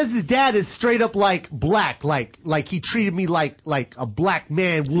then he says his dad is straight up like black, like he treated me like a black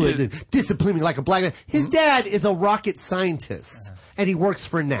man would, Yeah. and disciplined me like a black man. His dad is a rocket scientist, and he works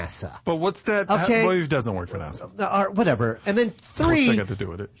for NASA. But what's that? Okay. Well, he doesn't work for NASA. Or whatever. And then What's that three, got to do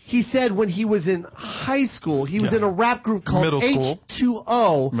with it? he said when he was in high school, he was Yeah. in a rap group called Middle school.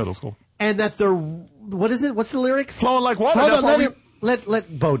 H2O. Middle school. And that what is it? What's the lyrics? Flowing like water. Hold That's on, why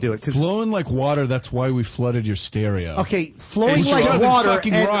let Bo do it. 'Cause Flowing like water. That's why we flooded your stereo. okay, flowing Which like doesn't water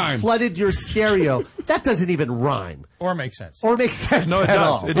fucking and rhyme. flooded your stereo. That doesn't even rhyme Or makes sense. or make sense No, it at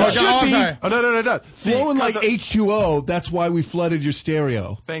does. all. It does. Oh, I'm sorry. Oh, no, it does. See, Flowing like 'cause H2O. That's why we flooded your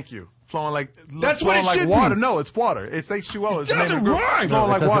stereo. Thank you. Flowing like That's what flowing it like should water. be. No, it's water. It's H2O. It's the name of doesn't the group. rhyme. Flowing No, it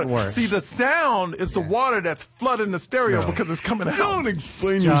like doesn't water. work. See, the sound is the water that's flooding the stereo because it's coming out. Don't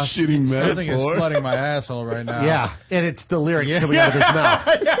explain Josh, your shitting Something is metaphor. flooding my asshole right now. Yeah, and it's the lyrics coming out of his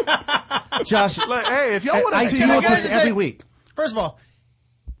mouth. Josh, Like, hey, if y'all want I to deal with gotta this say- every week. First of all,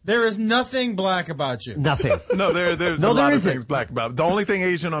 there is nothing black about you. Nothing. No, there's No, a there lot isn't. of things black about it. The only thing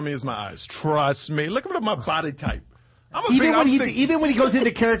Asian on me is my eyes. Trust me. Look at my body type. I'm a Even big, when I'm six- even when he goes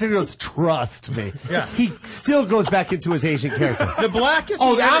into character, he goes, "Trust me." Yeah. He still goes back into his Asian character. The blackest.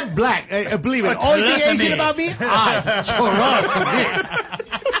 Oh, he I'm ever- black. Believe it. Oh, Only thing trust Asian me. about me? Eyes. Trust me.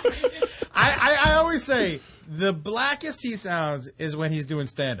 I always say the blackest he sounds is when he's doing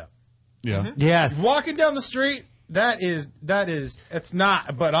stand up. Yeah. Yes. Walking down the street, it's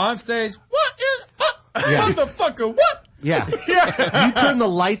not. But on stage, Yeah. motherfucker, what? Yeah. You turn the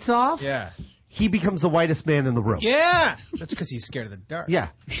lights off. Yeah. He becomes the whitest man in the room. Yeah. That's because he's scared of the dark. Yeah.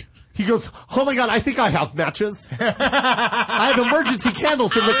 He goes, "Oh my God, I think I have matches. I have emergency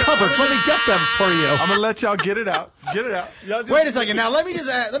candles in the cupboard. Let me get them for you." I'm gonna let y'all get it out. Get it out. Y'all just, Wait a second. Now let me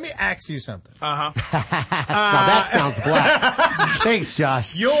ask you something. Now that sounds black. Thanks,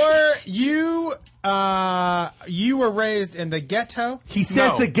 Josh. You were raised in the ghetto. He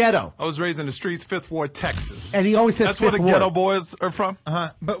says No. the ghetto, I was raised in the streets, Fifth Ward, Texas. and he always says That's where Fifth the Ward. ghetto boys are from.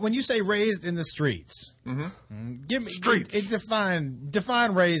 But when you say raised in the streets, give me Streets.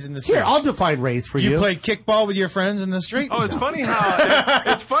 define raised in the streets. Here, I'll define race for you. You played kickball with your friends in the streets. Oh, it's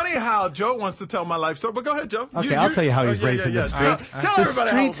funny how Joe wants to tell my life story. But go ahead, Joe. Okay, I'll tell you how he was raised in the streets. Tell The everybody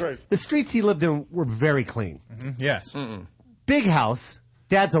how he was streets, raised. the streets he lived in were very clean. Yes. Big house.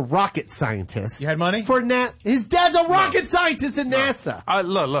 Dad's a rocket scientist. You had money? For his dad's a rocket scientist in NASA.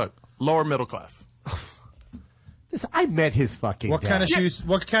 Look, lower middle class. I met his fucking What dad. kind of shoes?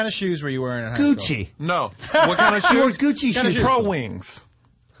 What kind of shoes were you wearing in high school? Gucci. No. What kind of He wore shoes? Gucci Kind of shoes. shoes. Pro Wings.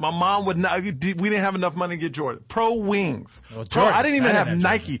 My mom would not. We didn't have enough money to get Jordan. Pro Wings. Well, Pro, I Jordans. didn't even I have didn't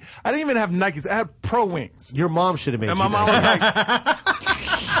have Nike. I didn't even have Nikes. I had Pro Wings. Your mom should have made And you my mom that. was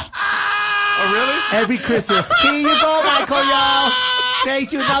like, "Oh, really?" Every Christmas. Here you go, Michael, y'all.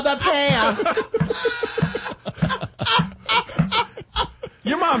 Made you another pair.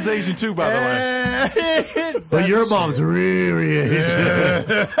 Your mom's Asian too, by the way. But your mom's really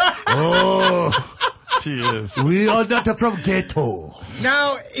Asian. She is. We are not from ghetto.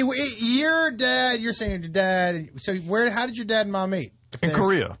 Now, your dad. You're saying your dad. So How did your dad and mom meet? If In there's-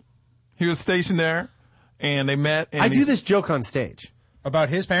 Korea. He was stationed there, and they met. And I do this joke on stage. About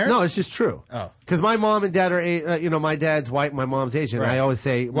his parents? No, it's just true. Oh. Because my mom and dad are, my dad's white, my mom's Asian. Right. I always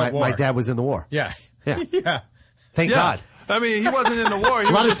say What war? my dad was in the war. Yeah. Yeah. Yeah. Thank Yeah. God. I mean, he wasn't in the war. A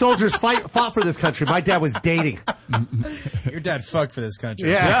lot of soldiers fought for this country. My dad was dating. Your dad fucked for this country.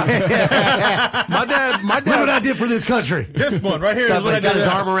 Yeah. My dad. Look what I did for this country. This one right here is what I Got did. his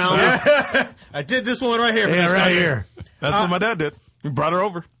arm around her. I did this one right here for Yeah, this right country. here. That's what my dad did. He brought her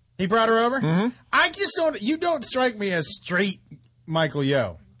over. He brought her over? Mm-hmm. I just don't, you don't strike me as straight Michael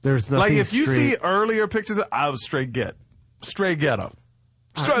Yo. There's nothing Like if you straight. see earlier pictures, I was straight ghetto.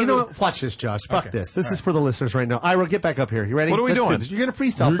 You know what? Watch this, Josh. Fuck Okay. this. This is for the listeners right now. Ira, get back up here. You ready? What are we doing? You're going to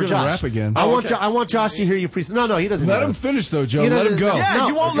freestyle You're for gonna Josh. rap again. I want okay. I want Josh to hear you freestyle. No, he doesn't. Let know him this. finish, though, Joe. He Let him doesn't- go. Yeah, No,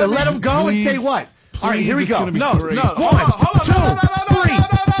 you won't let me- let him go and say Please, what? All right, here we please, go. it's gonna be No, great. no. 1, 2, 3,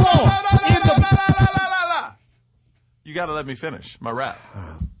 4. In the. You got to let me finish my rap.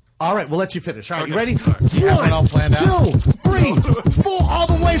 All right, we'll let you finish. All right, you Okay. ready? have it all 1, planned 2, 3, 4. All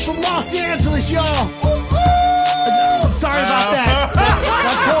the way from Los Angeles, y'all. I'm sorry about that. That's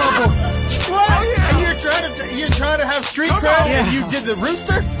horrible. What? You're trying to have street cred Yeah. and you did the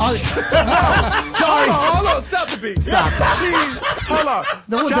rooster? Sorry. Hold on, stop the beat. Stop. Hold on.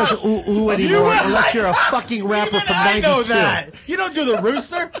 No one does ooh anymore unless you're a fucking rapper Even from I 92. know that. You don't do the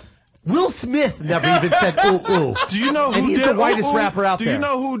rooster? Will Smith never even said ooh. Do you know who And he's did the whitest ooh, ooh? rapper out Do there. you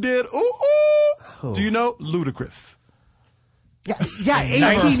know who did ooh ooh? Do you know Ludacris? Yeah,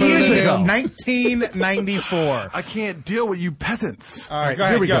 18 years ago. 1994. I can't deal with you peasants. All right, go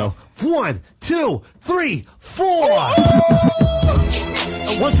ahead. Here we go. 1, 2, 3, 4.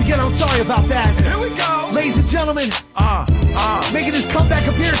 Once again, I'm sorry about that. Here we go. Ladies and gentlemen, making his comeback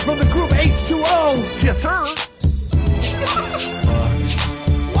appearance from the group H2O. Yes, sir.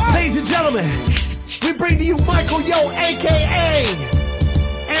 Ladies and gentlemen, we bring to you Michael Yo, a.k.a.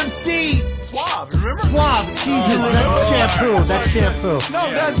 MC Suave, remember? Suave. Jesus, that's shampoo. That's shampoo.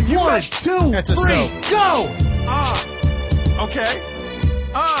 No, that you 1, 2, That's a 3, soap. go. Okay.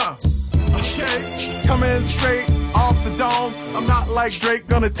 Okay. Coming straight off the dome. I'm not like Drake,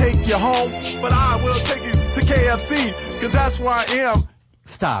 gonna take you home, but I will take you to KFC, cause that's where I am.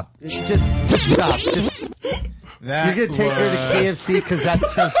 Stop. Just stop. Just. You're going to take her to KFC because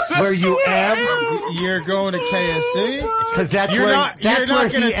that's where you am? You're going to KFC? Because that's You're where, not- that's you're not where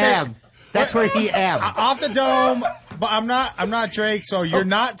gonna he take- am. That's where he am. Off the dome, but I'm not Drake, so you're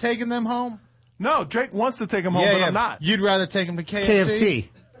not taking them home? No, Drake wants to take him home, but I'm not. You'd rather take them to KFC? KFC.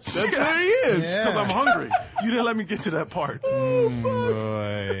 That's where he is. Yeah. Because I'm hungry. You didn't let me get to that part.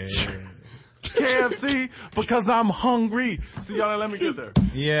 Boy. KFC because I'm hungry. So y'all didn't let me get there.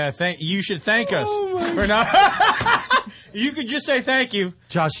 Yeah, you should thank us for not. You could just say thank you.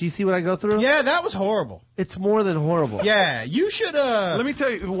 Josh, you see what I go through? Yeah, that was horrible. It's more than horrible. Yeah, you should. Let me tell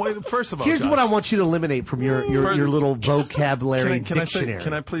you. First of all, Here's Josh, what I want you to eliminate from your little vocabulary Can I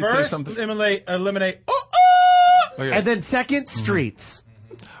dictionary. please say first something? eliminate. Okay. And then second, streets.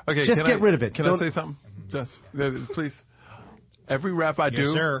 Okay, just get rid of it. Can I say something? Just please. Every rap I do,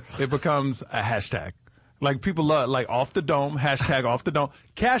 sir. it becomes a hashtag. Like people love, like off the dome, hashtag off the dome.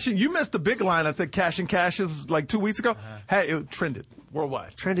 Cashing, you missed the big line. I said cash and cashes like 2 weeks ago. Hey, it trended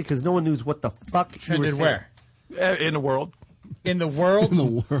worldwide. Trended because no one knew what the fuck you were Trended saying. where? In the world. In the world?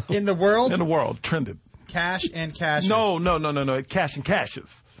 In the world? In the world. Trended. Cash and cashes. No. Cash and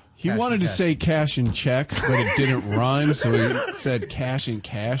cashes. He wanted to say cash and checks, but it didn't rhyme, so he said cash and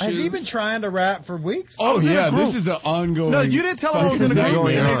cashes. Has he been trying to rap for weeks? Oh, was in a yeah, group. this is an ongoing... No, you didn't tell him I This was has in a been group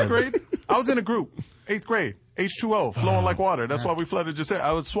going in on. 8th grade. I was in a group. 8th grade. H2O. Flowing like water. That's why we flooded just there.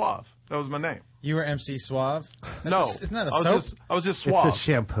 I was Suave. That was my name. You were MC Suave? No. Isn't that a I soap? was I was just Suave. It's a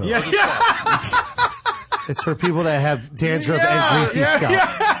shampoo. Yeah. It's for people that have dandruff Yeah, and greasy yeah, scalp.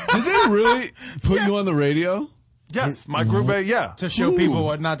 yeah. Did they really put you on the radio? Yes, my group A, yeah. To show people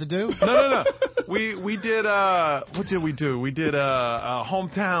what not to do? No. We did what did we do? We did a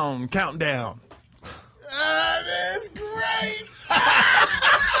hometown countdown. That is great.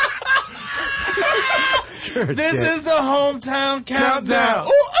 This is the hometown countdown.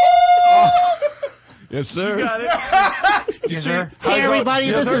 Ooh, Yes, sir. Got it. Yes, sir. Hey, everybody,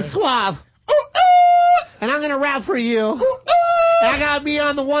 Yes, this sir. is Suave. And I'm going to rap for you. I got to be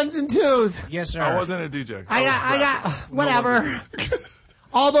on the ones and twos. Yes, sir. I wasn't a DJ. I got, whatever.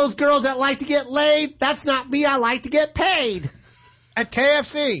 All those girls that like to get laid, that's not me. I like to get paid. At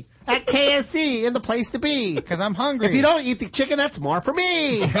KFC. At KFC, in the place to be. Because I'm hungry. If you don't eat the chicken, that's more for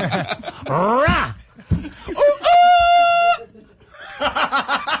me. Rah!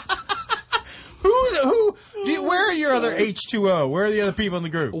 Where are your other H2O? Where are the other people in the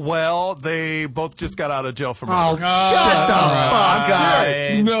group? Well, they both just got out of jail for Oh, murder. shut the fuck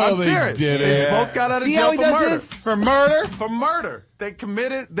up. No I'm they serious. did They it. both got out of See jail how he for does murder. this? For murder? For murder. They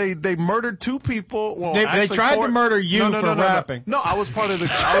committed, they murdered 2 people. Well, They actually tried 4. to murder you for rapping. No, I was part of the.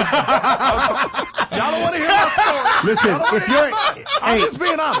 Y'all don't want to hear my story. Listen, if you're, I'm hey, just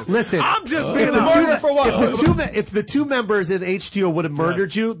being honest. listen, I'm just being if the honest. Murder for what? if the two members in H2O would have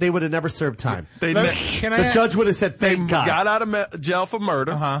murdered you, they would have never served time. They, Let ne- me- Can The I? judge would have said, they "Thank God." got out of jail for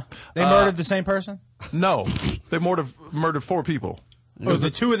murder. They murdered the same person? No, they murdered 4 people. Oh,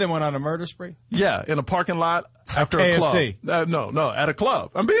 the 2 of them went on a murder spree? Yeah, in a parking lot after a KFC. club. No, at a club.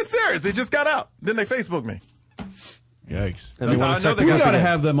 I'm being serious. They just got out. Then they Facebooked me. Yikes. And they That's wanna how I start know We they got to again.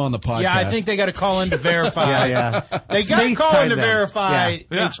 have them on the podcast. Yeah, I think they got to call in to verify. Yeah. They got to FaceTime call in to them. verify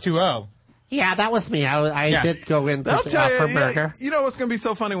Yeah. H2O. Yeah, that was me. I Yeah. did go in I'll tell for you, murder. you know what's going to be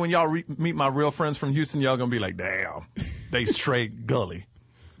so funny when y'all meet my real friends from Houston? Y'all going to be like, damn, they straight gully.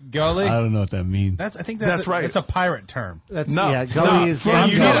 Gully? I don't know what that means. I think That's right. It's a pirate term. That's, No, yeah, gully no. is. From Yeah,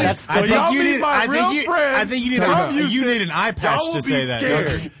 you no, need that's I When think y'all you meet need. my I real think you. friends I think you need. from You Houston, need an eye patch y'all will to say be that. scared.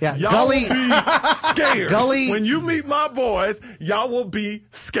 don't you? Yeah, Y'all Gully- will be scared. Gully- When you meet my boys, y'all will be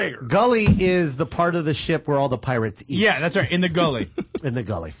scared. Gully is the part of the ship where all the pirates eat. Yeah, that's right. In the gully. in the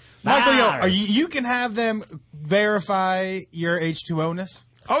gully. Michael, yo, Ah. you can have them verify your H2O-ness?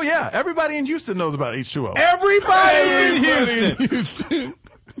 Oh, yeah. Everybody in Houston knows about H2O. Everybody in Houston.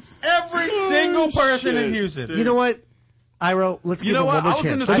 Every single person in Houston. You know what, Iro? Let's You give know him what? one more I was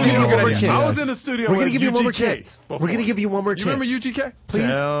in chance. the Let's give studio. him one more I chance. was in the studio We're gonna with give you one more UGK chance. before. We're gonna give you one more You chance. remember UGK? Please.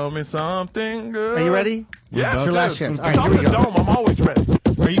 Tell me something good. Are you ready? Yeah, It's your last chance. All right, It's here on we the go. dome. I'm always ready.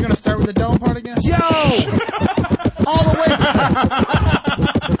 Are you going to start with the dome part again? Yo! All the way.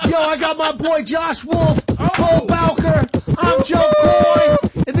 Yo, I got my boy Josh Wolf, Cole Bowker. I'm Joe Coy,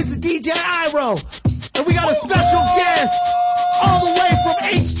 and this is DJ Iro. And we got a special guest all the way from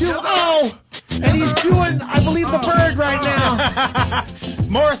H2O. And he's doing, I believe, the bird right now.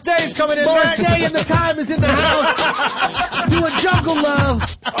 Morris Day's coming in Morris next. Day and the Time is in the house doing Jungle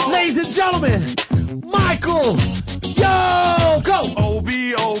Love. Ladies and gentlemen, Michael. Yo, go.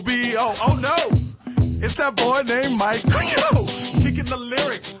 O-B-O-B-O. Oh, no. It's that boy named Mike. Yo, kicking the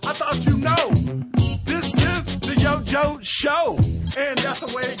lyrics. I thought you know. This is the Yo-Joe Show. And that's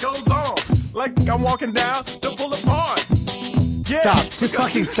the way it goes on. Like I'm walking down the boulevard. Yeah. Stop. Just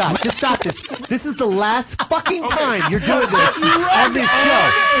fucking stop. Just stop this. This is the last fucking time you're doing this on this show.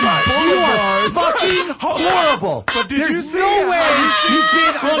 You are fucking horrible. But did you There's see no way how you've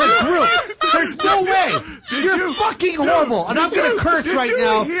been on a group. There's no way. Did You're you- fucking horrible. And I'm Did going you- to curse did right you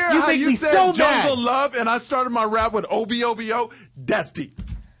now. hear You how make me said so Jungle mad. Love, and I started my rap with O-B-O-B-O. That's deep.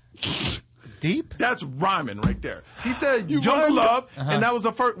 Deep? That's rhyming right there. He said Jungle rhymed. Love, and that was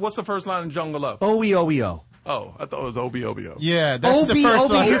the first. What's the first line in Jungle Love? O-E-O-E-O. Oh, I thought it was O-B-O-B-O. Yeah, that's the Obi, first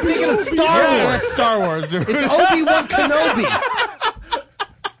Obi, line. you're thinking of Star Yeah, Wars. that's Star Wars, dude. It's Obi-Wan Kenobi.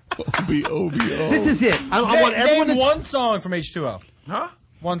 O-B-O-B-O. This is it. I want everyone Name to... one song from H2O. Huh?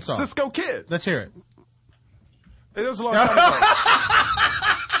 One song. Cisco Kid. Let's hear it. It was a long time ago.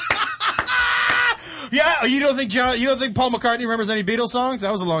 Yeah, you don't think Paul McCartney remembers any Beatles songs?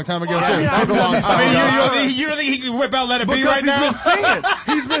 That was a long time ago. Well, too. yeah, That was a long time I mean, ago. you don't think he could whip out "Let It Be" Because right now? he's been singing.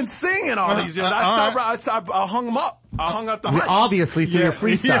 He's been singing all these years. I hung him up. I hung up the mic. Obviously, through your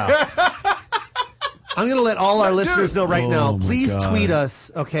freestyle. I'm going to let all our listeners know right now. Oh, my Please God. tweet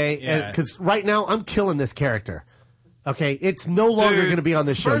us, okay? Yeah. Because right now, I'm killing this character. Okay? It's no longer Dude, going to be on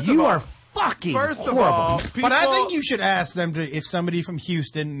this show. first of You all- are fucking First of horrible. all, people, But I think you should ask them to, if somebody from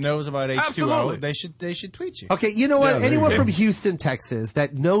Houston knows about H2O, Absolutely. they should tweet you. Okay, you know what? Yeah, there you Anyone go. from Houston, Texas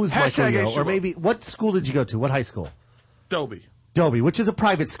that knows Michael Hashtag Yo, or H2O. maybe, what school did you go to? What high school? Dobie. Dobie, which is a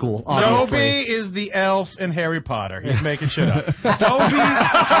private school, obviously. Dobie is the elf in Harry Potter. He's making shit up. Dobie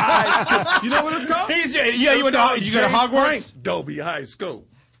High. You know what it's called? You went to, did you go to James Hogwarts? Frank Dobie High School.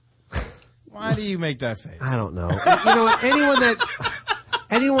 Why do you make that face? I don't know. You know what?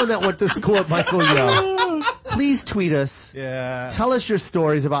 Anyone that went to school at Michael Yo, please tweet us. Yeah. Tell us your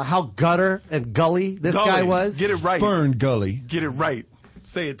stories about how gutter and gully this Gully. guy was. Get it right. Burn Gully. Get it right.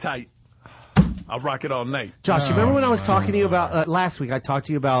 Say it tight. I'll rock it all night. Josh, you remember when I was talking to you about last week? I talked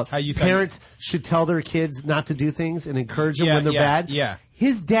to you about How you thought parents should tell their kids not to do things and encourage them Yeah, when they're yeah, bad. yeah.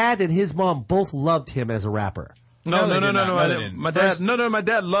 His dad and his mom both loved him as a rapper. No, they did not. No, they didn't. My dad. No, my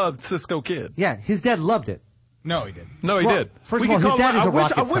dad loved Cisco Kid. Yeah, his dad loved it. No, he didn't. No, he Well, did. first We of all, could his call dad is him- a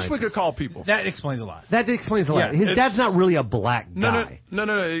rocket I wish we scientist. could call people. That explains a lot. That explains a lot. Yeah, His it's- dad's not really a black guy. No.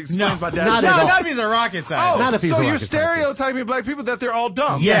 It explains my dad. Not No, at all. not if he's a rocket scientist. Not if he's so a you're rocket scientist. stereotyping black people that they're all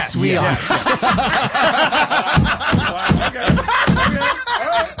dumb. Yes, we are.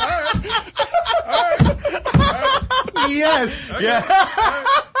 Yes. Yeah.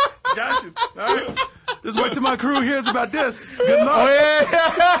 Got you. All right. Just wait till my crew hears about this. Good luck. Oh, yeah.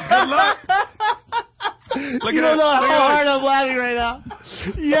 You don't know how hard I'm laughing right now.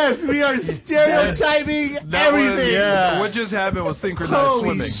 Yes, we are stereotyping everything. What just happened was synchronized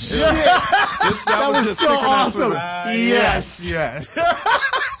Holy swimming. shit. That was just so synchronized awesome. swimming. Yes.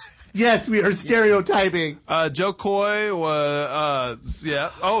 Yes, we are stereotyping. Joe Coy was,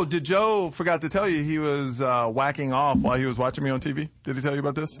 Oh, did Joe forgot to tell you he was whacking off while he was watching me on TV? Did he tell you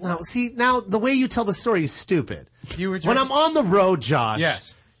about this? Now, see, the way you tell the story is stupid. You were when I'm on the road, Josh.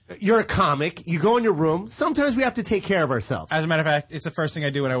 Yes. You're a comic. You go in your room. Sometimes we have to take care of ourselves. As a matter of fact, it's the first thing I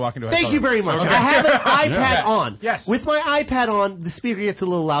do when I walk into a Thank hotel you room. very much. I have an iPad on. Yes. With my iPad on, the speaker gets a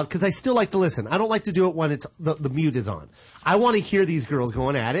little loud because I still like to listen. I don't like to do it when it's the mute is on. I want to hear these girls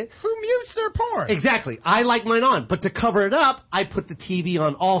going at it. Who mutes their porn? Exactly. I like mine on. But to cover it up, I put the TV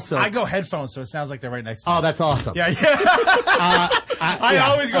on also. I go headphones, so it sounds like they're right next to me. Oh, that's awesome. Yeah. I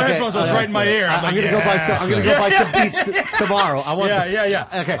always go headphones, so it's right in my ear. I'm going to go buy some. I'm going to go buy some Beats tomorrow. I want. Yeah.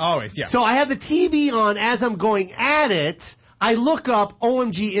 Okay. Always, yeah. So I have the TV on as I'm going at it. I look up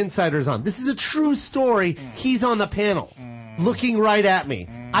OMG Insider's on. This is a true story. He's on the panel, looking right at me.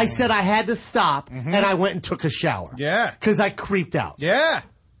 I said I had to stop, and I went and took a shower. Yeah. Because I creeped out. Yeah.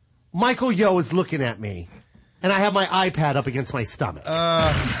 Michael Yo is looking at me, and I have my iPad up against my stomach.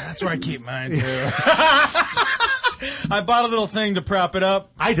 That's where I keep mine, too. I bought a little thing to prop it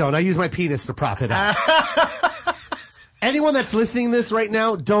up. I don't. I use my penis to prop it up. Anyone that's listening to this right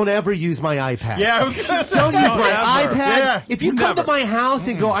now, don't ever use my iPad. Yeah, I was going to say. Don't use my ever. iPad. Yeah. If you come to my house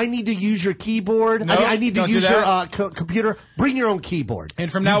and go, I need to use your keyboard. No, I need to don't do use your that. computer. Bring your own keyboard.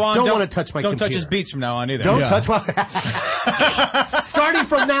 And from now on, don't want to touch my Don't computer. touch his beats from now on either. Don't touch my. Starting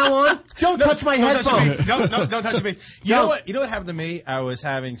from now on, don't touch my Don't touch your headphones. beats. Don't touch your beats. You know what? You know what happened to me? I was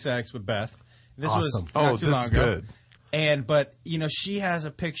having sex with Beth. This was not too long ago. Good. But she has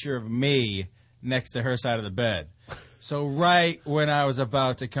a picture of me next to her side of the bed. So right when I was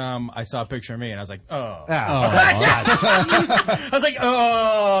about to come, I saw a picture of me, and I was like, oh. I was like,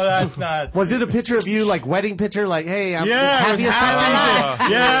 oh, that's not. Was it a picture of you, like wedding picture, like, hey, I'm Yeah, it was happiest time of my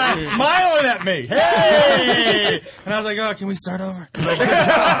life? Yeah, smiling at me. Hey! And I was like, oh, can we start over?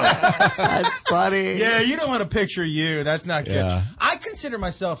 That's funny. Yeah, you don't want a picture of you. That's not good. Yeah. I consider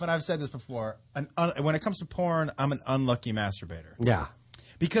myself, and I've said this before, when it comes to porn, I'm an unlucky masturbator. Yeah.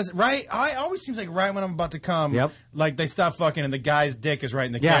 Because I always seems like right when I'm about to come, Yep. like they stop fucking and the guy's dick is right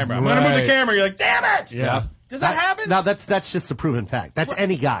in the Yeah, camera. I'm gonna move the camera. You're like, damn it! Yeah. Does that happen? Now that's just a proven fact. That's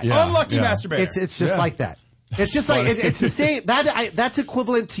any guy. Yeah. Unlucky masturbator. It's just like that. It's just like it's the same. That's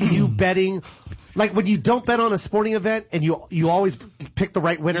equivalent to you betting. Like when you don't bet on a sporting event and you always pick the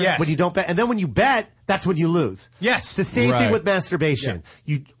right winner Yes. when you don't bet, and then when you bet, that's when you lose. Yes. It's the same thing Right. with masturbation.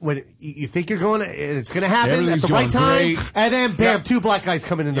 When you think you're going, it's going to happen Everything's at the right going time, great. and then bam, two black guys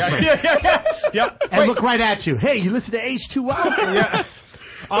come in the frame yeah. and look right at you. Hey, you listen to H2O? Yeah.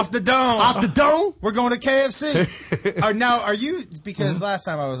 Off the dome. Off the dome? We're going to KFC. Now, are you? Because last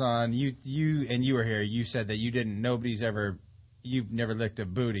time I was on, you were here. You said that you've never licked a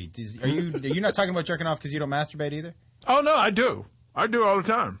booty. Are you not talking about jerking off because you don't masturbate either? Oh, no, I do. I do all the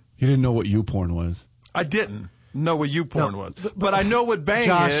time. You didn't know what YouPorn was. I didn't know what YouPorn was. But I know what Bang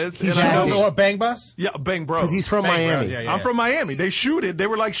Josh, is. he's and I know acting. Or Bang Bus? Yeah, Bang Bros. Because he's from Bang Miami. Bros, yeah. I'm from Miami. They shoot it. They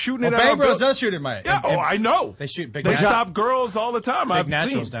were like shooting it Well, at Bang our Bros building. does shoot in Miami. Yeah, I know. They shoot big They naturals. stop girls all the time. Big I've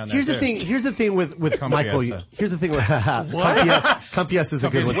naturals seen. down there. Here's the too. thing. Here's the thing with Come Michael. Fiesta. Here's the thing with Comfiesta is a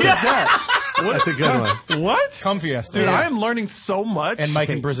good one. What's that? That's a good one. What? Come Fiesta. Dude, I am learning so much. And Mike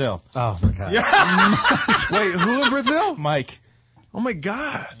in Brazil. Oh my god. Wait, who in Brazil? Mike. Oh my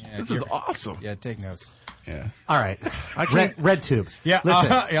God. This is awesome. Yeah, take notes. Yeah. All right. I can't. Red tube. Yeah.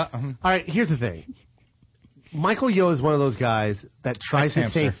 Listen. Yeah. All right. Here's the thing. Michael Yo is one of those guys that tries to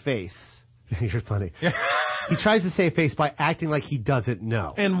save Ex-hamster. face. You're funny. He tries to save face by acting like he doesn't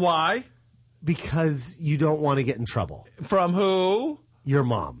know And why? because you don't want to get in trouble. From who? Your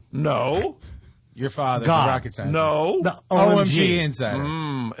mom. No. Your father, God. the rocket scientist. No. The OMG Insider.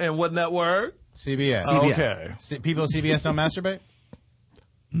 And what network? CBS. CBS. Okay. People at CBS don't masturbate?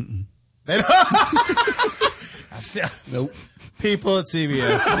 They don't. I've seen- Nope. People at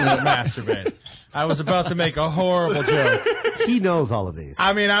CBS don't masturbate. I was about to make a horrible joke. He knows all of these.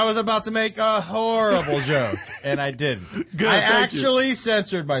 I mean, I was about to make a horrible joke, and I didn't. Good, I thank you. actually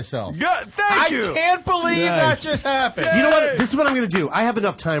censored myself. Good. Thank you. I can't believe that just happened. You know what? This is what I'm going to do. I have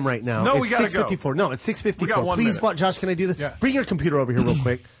enough time right now. No, it's we gotta go. 6:54. No, it's 6:54. We got 1 Please, minute. Josh, can I do this? Yeah. Bring your computer over here real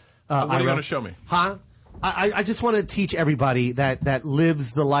quick. What are you Ira. going to show me? Huh? I just want to teach everybody that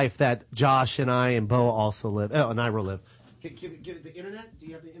lives the life that Josh and I and Bo also live. Oh, and Ira live. Give it the internet? Do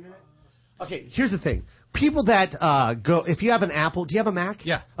you have the internet? Okay, here's the thing. People that go, if you have an Apple, do you have a Mac?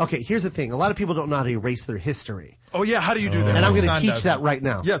 Yeah. Okay, here's the thing. A lot of people don't know how to erase their history. Oh, yeah. How do you do that? And I'm going to son teach does that it. right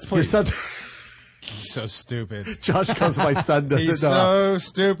now. Yes, Your please. son- He's so stupid. Josh goes, my son doesn't He's know. so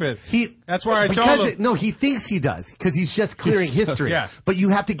stupid. That's why I told him. No, he thinks he does because he's just clearing history. Yeah. But you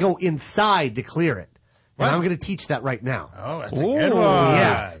have to go inside to clear it. And What? I'm going to teach that right now. Oh, that's a good one.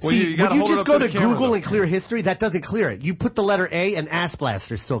 Yeah. Well, See, you gotta when you hold it just up go to to the camera, Google though. and clear history, that doesn't clear it. You put the letter A and Ass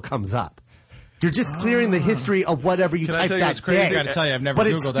Blaster still comes up. You're just clearing the history of whatever you Can I typed tell you that what's crazy? I day. got to tell you, I've never But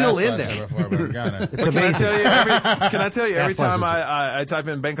Googled it's still in Ass there. Blaster before, but I'm gonna. It's Can I amazing. tell you can I tell you every That's why time it's- I type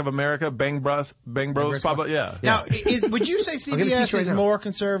in Bank of America, Bang Bros pop up? Yeah. Now, would you say gonna teach CBS right is now. more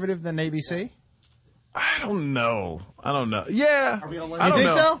conservative than ABC? I don't know. Yeah. we on I You don't think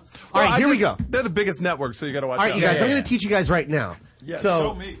know. so? All right, I here we go. They're the biggest network, so you got to watch All right, out. you guys, Yeah, I'm yeah, going to teach you guys right now. Yeah, so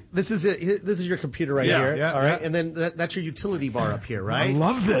show me. this is it. This is your computer right Yeah, here. yeah, all right, yeah. and then that's your utility bar up here, right? I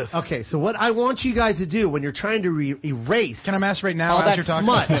love this. Okay, so what I want you guys to do when you're trying to erase, Can I masturbate now all as that you're talking?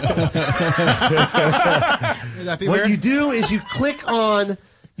 smut? Would that be What weird? you do is you click on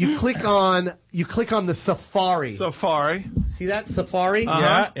the Safari. Safari. See that Safari?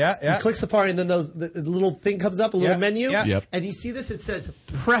 Yeah. You click Safari, and then the little thing comes up, a little Yeah, menu, yeah. Yep. and you see this. It says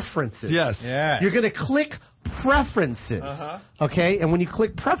Preferences. Yes. Yes. You're going to click Preferences. Okay, and when you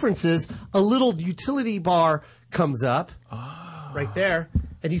click Preferences, a little utility bar comes up right there,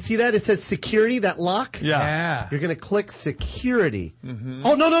 and you see that it says Security. That lock. Yeah. You're going to click Security.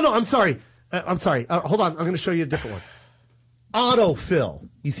 Oh no! I'm sorry. Hold on. I'm going to show you a different one. Autofill.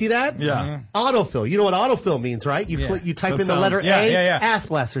 You see that? Yeah. Autofill. You know what autofill means, right? You click. You type That in the sounds- letter yeah, A. yeah. Ass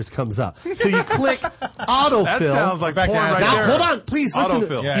Blasters comes up. So you click autofill. That sounds like Back to porn ass right Now, there. hold on, please listen.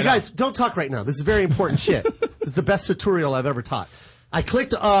 Autofill. Yeah, I You know. guys, don't talk right now. This is very important shit. This is the best tutorial I've ever taught. I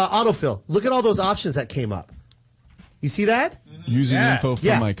clicked autofill. Look at all those options that came up. You see that? Using Yeah. info from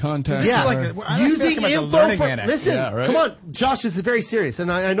Yeah. my contacts. Yeah. is like a- I feel Using like I'm at the info learning for annex. listen. Yeah, right? Come on, Josh. This is very serious,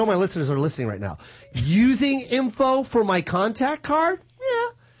 and I know my listeners are listening right now. Using info for my contact card. Yeah.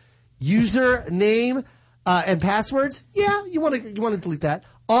 User name and passwords. Yeah. You want to delete that.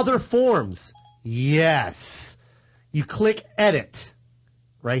 Other forms. Yes. You click edit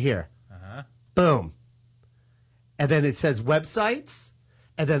right here. Boom. And then it says websites.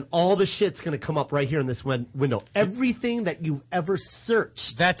 And then all the shit's going to come up right here in this window. Everything that you've ever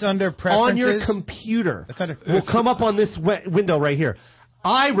searched That's under preferences. on your computer That's under- will come up on this window right here.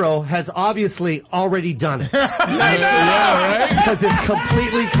 Iro has obviously already done it. Yeah, right? Because it's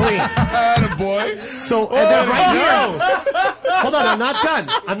completely clean. Attaboy. So, and then right here. Hold on, I'm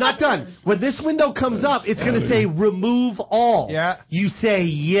not done. When this window comes up, it's going to say remove all. Yeah. You say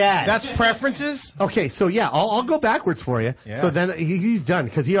yes. That's preferences? Okay, so yeah, I'll go backwards for you. Yeah. So then he's done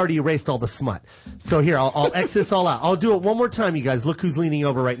because he already erased all the smut. So here, I'll X this all out. I'll do it one more time, you guys. Look who's leaning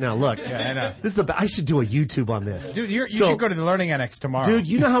over right now. Look. Yeah, I know. This is I should do a YouTube on this. Dude, you So- should go to the Learning Annex tomorrow. Dude,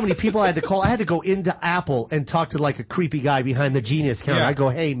 you know how many people I had to call? I had to go into Apple and talk to like a creepy guy behind the Genius counter. Yeah. I go,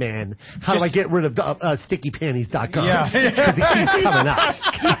 hey man, how do I get rid of stickypanties.com? Yeah. Because it keeps coming up.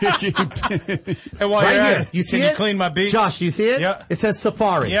 And while Right you're here. at it, You see can it? you clean my beats? Josh, do you see it? Yeah. It says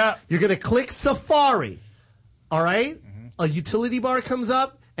Safari. Yeah. You're going to click Safari. All right? A utility bar comes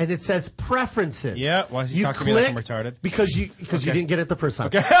up and it says Preferences. Yeah. Why is he You talking to me like I'm click- retarded? Because you didn't get it the first time.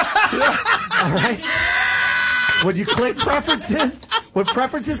 All right? When you click Preferences, when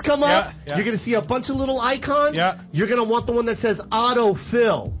Preferences come up, Yeah. you're going to see a bunch of little icons. Yeah. You're going to want the one that says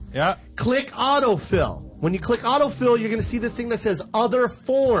Autofill. Yeah. Click Autofill. When you click Autofill, you're going to see this thing that says Other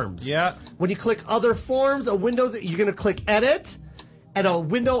Forms. Yeah. When you click Other Forms, you're going to click Edit, and a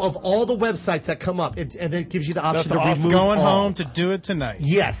window of all the websites that come up, and then it gives you the option That's to awesome. remove Going all. home to do it tonight.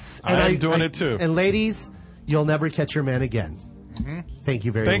 Yes. I am doing it too. And ladies, you'll never catch your man again. Thank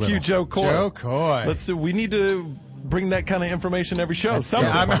you very much. Thank you, Joe Coy. Joe Coy. Let's see. We need to bring that kind of information every show. That's Some-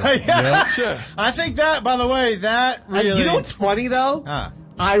 it. Sure. I think that, by the way, that really. You know what's funny, though?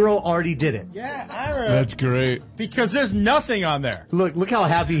 Iro already did it. Yeah, Ira. That's great. Because there's nothing on there. Look how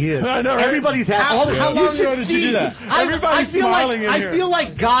happy he is. I know, right? Everybody's happy. How long ago did you do that? Everybody's smiling in I here. feel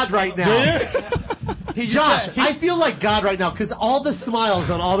like God right now. He just Josh, said- I feel like God right now because all the smiles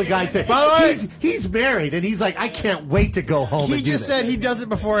on all the guys' face. By the way- he's married and he's like, I can't wait to go home. he and do just this. said he does it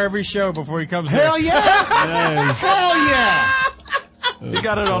before every show before he comes Hell here. yeah! Hell yeah! You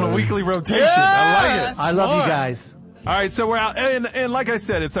got it on a weekly rotation. Yeah, I like it. that's I love you smart. guys. All right, so we're out, and like I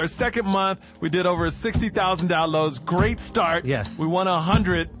said, it's our second month. We did over 60,000 downloads. Great start. Yes. We won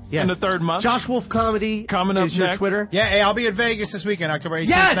 100 Yes. in the third month. Josh Wolf Comedy Coming up is your next. Twitter. Yeah, hey, I'll be at Vegas this weekend, October 18th,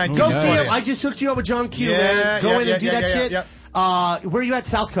 Yes, 19th. go see him. 20th. I just hooked you up with John Q, Yeah, man. Go yeah, in yeah, and do yeah, that yeah, shit. yeah. Where are you at?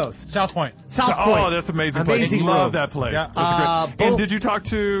 South Coast. South Point. South Point. Oh, that's amazing place. Amazing Love room. that place. Yeah. That's great. Bo- And did you talk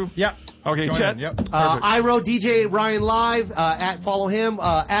to? Yeah. Okay, Join Chet. in, yep. Iro, DJ Ryan Live, follow him,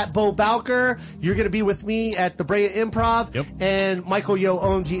 at Bo Bowker. You're going to be with me at the Brea Improv. Yep. And Michael Yo,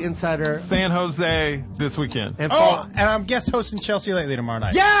 OMG Insider. San Jose this weekend. And Oh, and I'm guest hosting Chelsea Lately tomorrow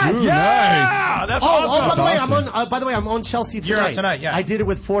night. Yes! Ooh, Yeah, that's awesome. By the way, I'm on Chelsea tonight. You're on tonight, yeah. I did it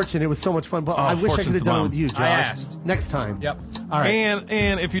with Fortune. It was so much fun, but I wish I Fortune's could have the done it bomb. with you, Josh. I asked. Next time. Yep. All right.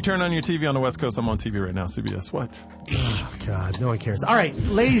 And if you turn on your TV on the West Coast, I'm on TV right now, CBS. What? Oh, God, no one cares. All right,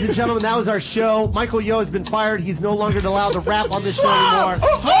 ladies and gentlemen, that was our show. Michael Yo has been fired. He's no longer allowed to rap on this show anymore.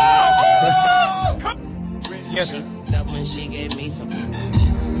 Yes. That when she gave me some.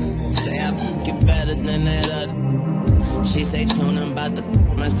 Say I get better than that other. She say tune about the.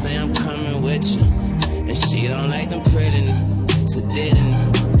 I say I'm coming with you. And she don't like them pretty. So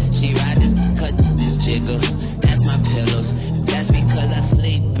didn't. She ride this, cut this jiggle. That's my pillows. That's because I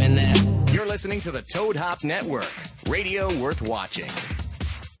sleep in that. You're listening to the Toad Hop Network, radio worth watching.